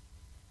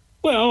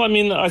 Well, I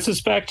mean, I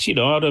suspect,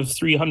 out of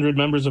 300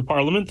 members of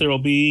Parliament, there will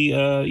be,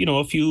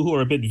 a few who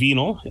are a bit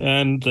venal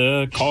and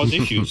cause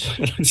issues.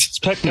 And I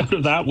suspect out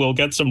of that, we'll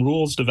get some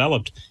rules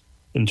developed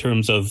in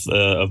terms of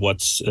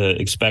what's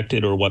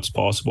expected or what's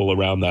possible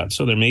around that.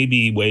 So there may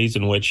be ways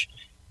in which,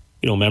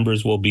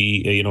 members will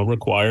be,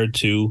 required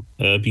to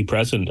be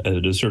present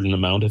at a certain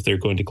amount if they're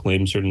going to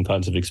claim certain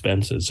kinds of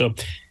expenses. So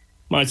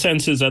my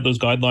sense is that those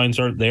guidelines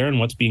aren't there in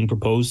what's being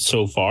proposed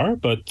so far,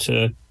 but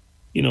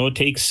it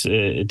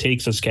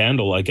takes a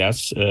scandal, I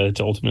guess, to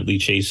ultimately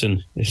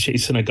chasten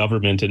a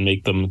government and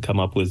make them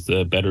come up with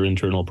better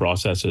internal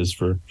processes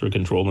for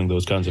controlling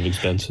those kinds of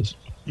expenses.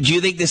 Do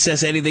you think this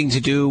has anything to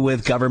do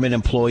with government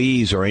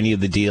employees or any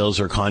of the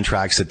deals or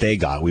contracts that they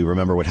got? We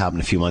remember what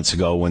happened a few months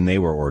ago when they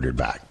were ordered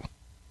back.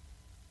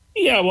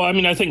 Yeah, well, I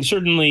mean, I think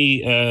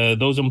certainly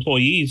those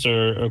employees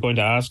are going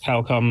to ask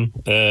how come,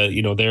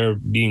 they're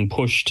being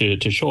pushed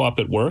to show up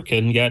at work,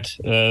 and yet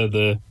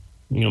the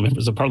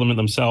members of Parliament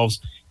themselves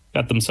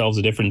got themselves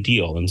a different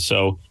deal. And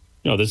so,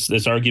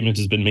 this argument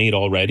has been made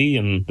already,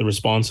 and the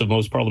response of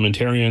most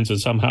parliamentarians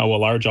is somehow,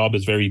 well, our job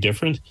is very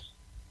different,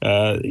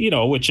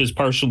 which is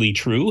partially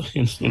true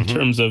in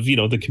terms of,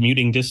 the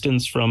commuting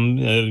distance from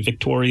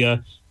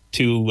Victoria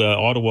to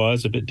Ottawa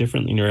is a bit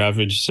different than your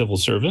average civil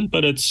servant,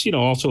 but it's,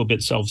 also a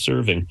bit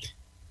self-serving.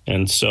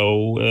 And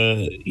so,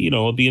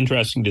 it'll be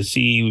interesting to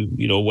see,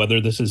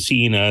 whether this is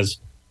seen as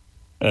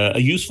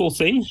a useful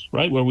thing,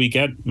 right, where we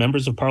get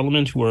members of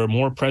Parliament who are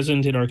more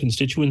present in our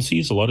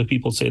constituencies. A lot of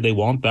people say they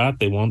want that.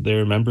 They want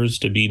their members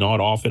to be not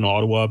off in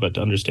Ottawa, but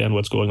to understand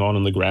what's going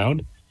on the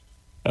ground.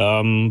 But,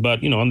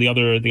 on the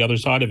other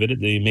side of it,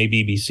 they may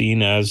be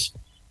seen as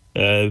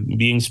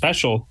being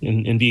special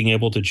in being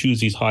able to choose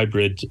these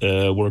hybrid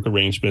work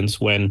arrangements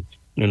when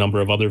in a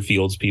number of other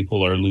fields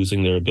people are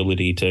losing their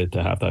ability to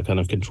have that kind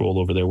of control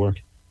over their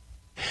work.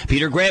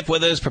 Peter Gramp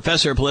with us,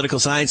 professor of political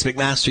science,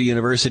 McMaster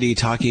University,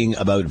 talking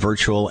about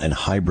virtual and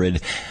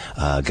hybrid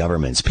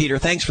governments. Peter,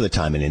 thanks for the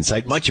time and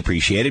insight. Much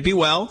appreciated. Be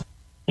well.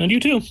 And you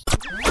too.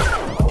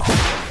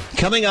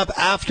 Coming up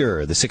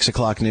after the 6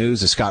 o'clock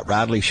news, the Scott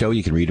Radley Show.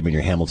 You can read him in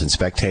your Hamilton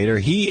Spectator.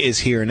 He is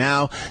here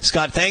now.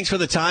 Scott, thanks for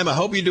the time. I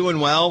hope you're doing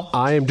well.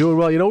 I am doing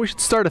well. We should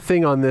start a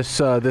thing on this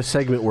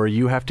segment where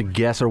you have to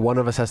guess, or one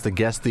of us has to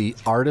guess, the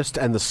artist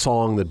and the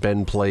song that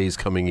Ben plays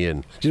coming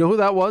in. Do you know who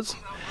that was?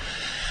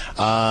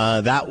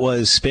 That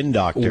was Spin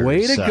Doctors.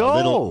 Way to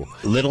go!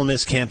 Little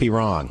Miss Can't Be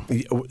Wrong.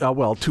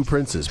 Well, Two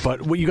Princes,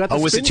 but you got the.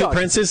 Was it Two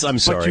Princes? I'm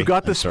sorry. But you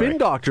got the Spin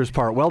Doctors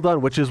part. Well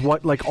done. Which is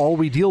what all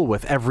we deal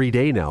with every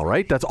day now,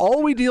 right? That's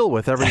all we deal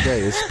with every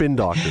day is Spin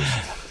Doctors.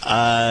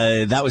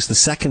 That was the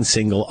second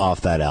single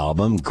off that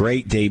album.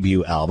 Great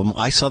debut album.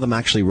 I saw them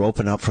actually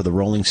roping up for the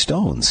Rolling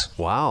Stones.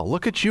 Wow,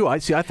 look at you. I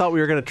thought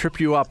we were going to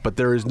trip you up, but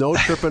there is no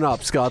tripping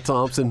up, Scott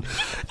Thompson,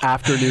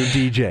 afternoon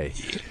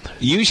DJ.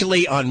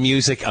 Usually on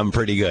music, I'm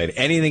pretty good.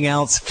 Anything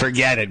else,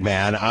 forget it,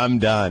 man. I'm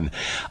done.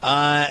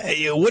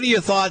 What are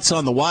your thoughts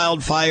on the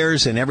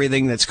wildfires and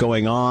everything that's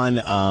going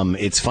on?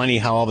 It's funny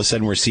how all of a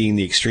sudden we're seeing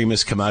the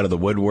extremists come out of the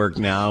woodwork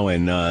now,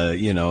 and,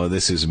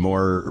 this is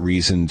more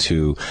reason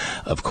to,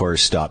 of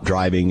course, stop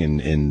driving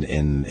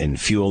and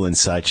fuel and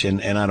such.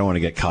 And I don't want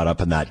to get caught up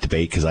in that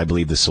debate because I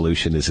believe the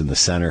solution is in the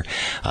center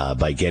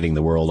by getting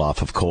the world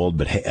off of coal,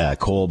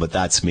 but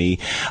that's me.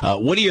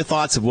 What are your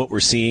thoughts of what we're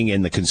seeing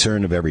and the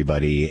concern of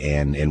everybody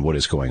and what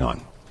is going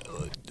on?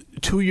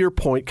 to your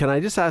point, can I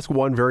just ask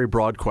one very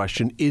broad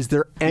question? Is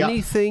there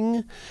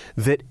anything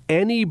that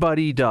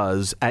anybody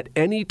does at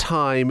any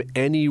time,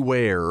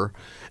 anywhere,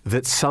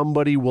 that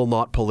somebody will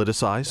not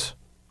politicize?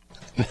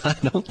 I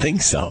don't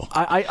think so.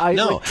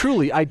 No.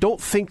 Truly, I don't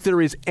think there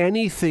is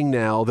anything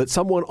now that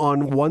someone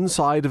on one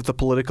side of the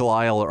political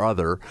aisle or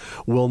other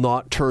will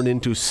not turn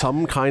into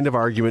some kind of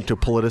argument to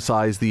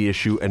politicize the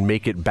issue and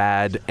make it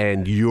bad,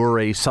 and you're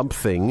a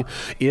something,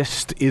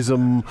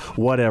 ism,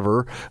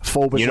 whatever,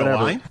 phobic, you know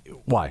whatever.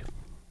 Why?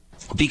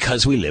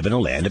 Because we live in a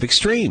land of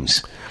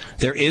extremes.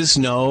 There is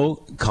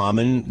no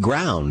common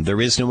ground. There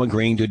is no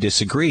agreeing to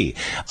disagree.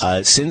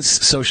 Since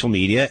social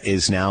media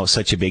is now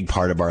such a big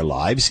part of our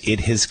lives, it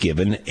has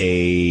given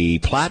a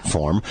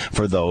platform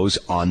for those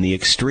on the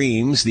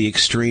extremes. The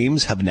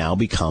extremes have now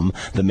become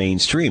the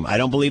mainstream. I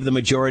don't believe the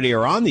majority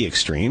are on the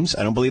extremes.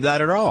 I don't believe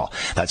that at all.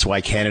 That's why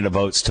Canada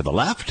votes to the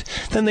left,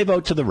 then they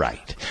vote to the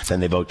right.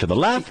 Then they vote to the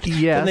left,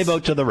 then they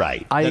vote to the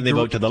right. Then they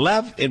vote to the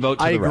left and vote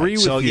to the right. I agree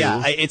with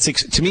you.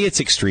 So, to me, it's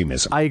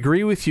extremism. I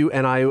agree with you,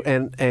 and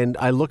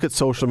I look at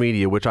social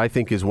media, which I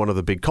think is one of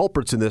the big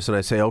culprits in this, and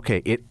I say,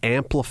 okay, it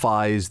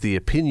amplifies the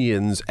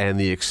opinions and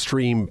the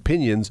extreme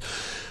opinions.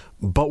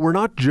 But we're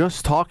not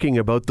just talking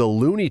about the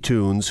Looney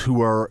Tunes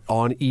who are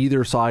on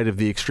either side of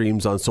the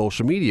extremes on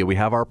social media. We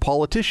have our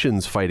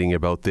politicians fighting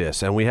about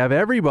this, and we have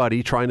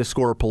everybody trying to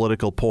score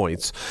political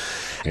points.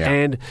 Yeah.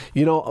 And,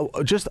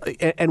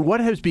 and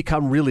what has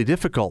become really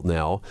difficult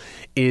now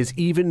is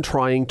even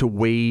trying to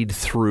wade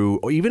through,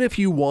 or even if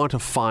you want to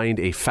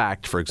find a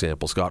fact, for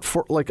example, Scott,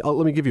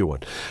 let me give you one.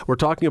 We're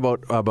talking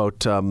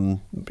about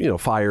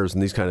fires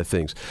and these kind of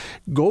things.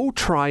 Go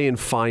try and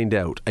find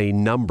out a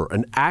number,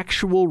 an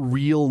actual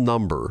real number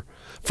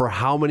for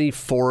how many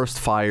forest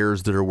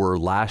fires there were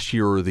last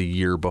year or the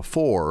year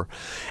before,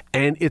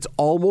 and it's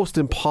almost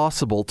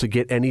impossible to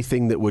get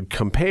anything that would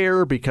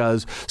compare,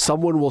 because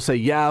someone will say,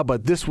 yeah,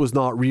 but this was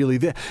not really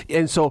this.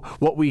 And so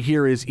what we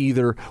hear is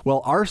either,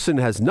 well, arson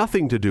has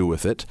nothing to do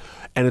with it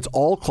and it's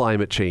all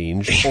climate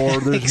change, or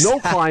there's exactly. No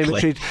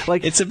climate change.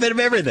 Like, it's a bit of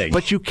everything.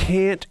 But you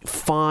can't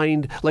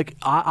find,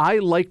 I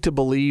like to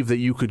believe that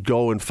you could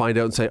go and find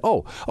out and say,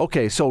 oh,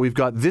 okay, so we've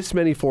got this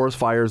many forest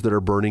fires that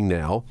are burning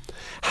now.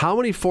 How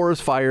many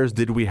forest fires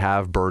did we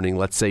have burning,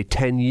 let's say,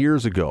 10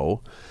 years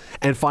ago?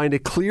 And find a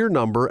clear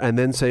number and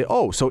then say,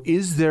 oh, so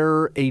is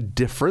there a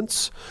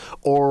difference?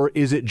 Or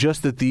is it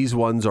just that these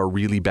ones are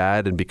really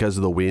bad and because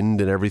of the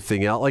wind and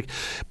everything else?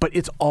 But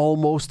it's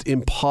almost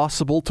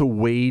impossible to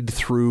wade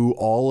through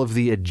all of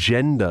the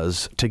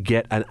agendas to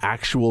get an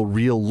actual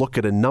real look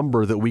at a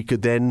number that we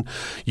could then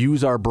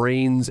use our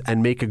brains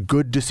and make a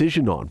good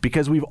decision on.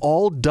 Because we've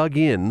all dug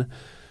in.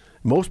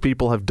 Most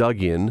people have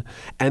dug in,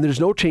 and there's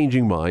no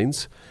changing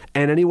minds.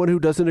 And anyone who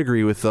doesn't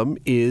agree with them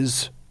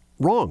is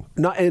wrong.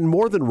 And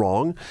more than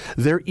wrong,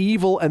 they're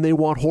evil and they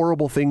want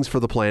horrible things for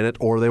the planet,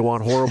 or they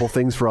want horrible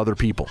things for other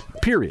people.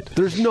 Period.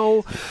 There's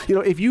no,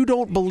 if you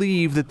don't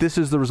believe that this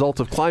is the result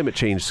of climate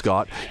change,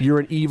 Scott, you're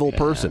an evil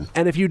person.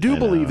 And if you do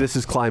believe this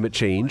is climate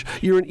change,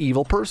 you're an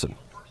evil person.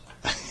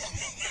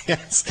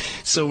 Yes.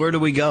 So where do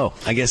we go?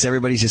 I guess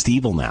everybody's just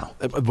evil now.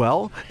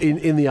 Well,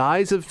 in the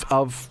eyes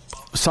of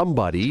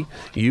somebody,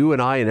 you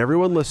and I and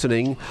everyone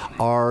listening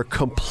are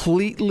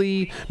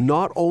completely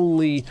not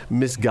only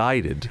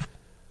misguided,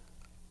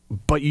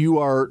 but you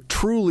are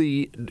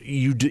truly,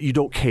 you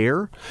don't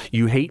care.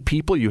 You hate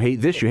people. You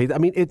hate this. You hate that. I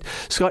mean,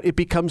 Scott, it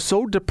becomes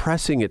so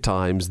depressing at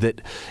times that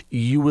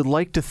you would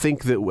like to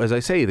think that, as I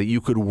say, that you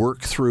could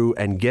work through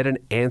and get an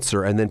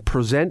answer and then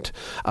present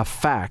a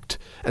fact,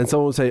 and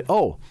someone would say,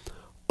 oh,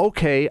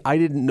 okay, I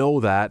didn't know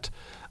that.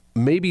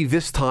 Maybe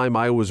this time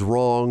I was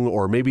wrong,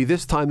 or maybe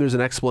this time there's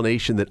an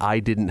explanation that I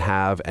didn't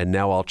have, and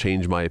now I'll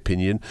change my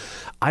opinion.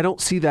 I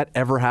don't see that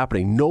ever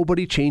happening.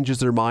 Nobody changes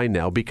their mind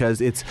now, because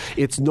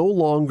it's no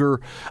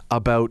longer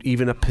about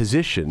even a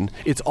position.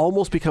 It's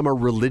almost become a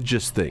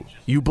religious thing.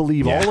 You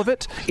believe all of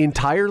it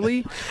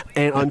entirely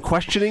and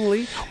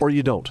unquestioningly, or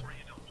you don't.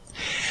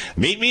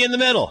 Meet me in the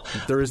middle.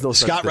 There is no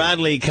Scott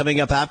Radley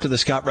coming up after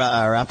the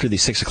after the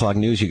 6 o'clock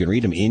news. You can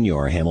read him in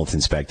your Hamilton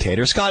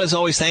Spectator. Scott, as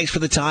always, thanks for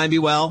the time. Be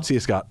well. See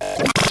you, Scott.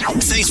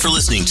 Thanks for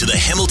listening to the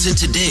Hamilton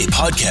Today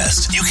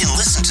podcast. You can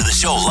listen to the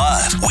show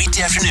live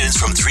weekday afternoons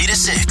from 3 to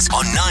 6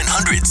 on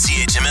 900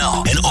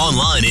 CHML and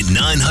online at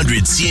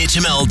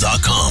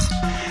 900CHML.com.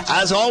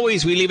 As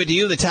always, we leave it to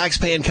you, the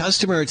taxpaying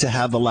customer, to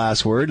have the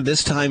last word,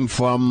 this time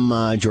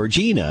from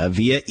Georgina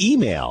via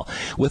email.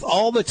 With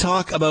all the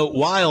talk about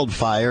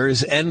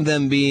wildfires and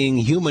them being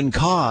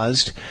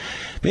human-caused,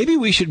 maybe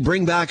we should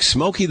bring back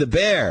Smokey the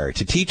Bear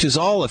to teach us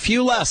all a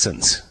few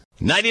lessons.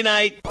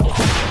 Nighty-night.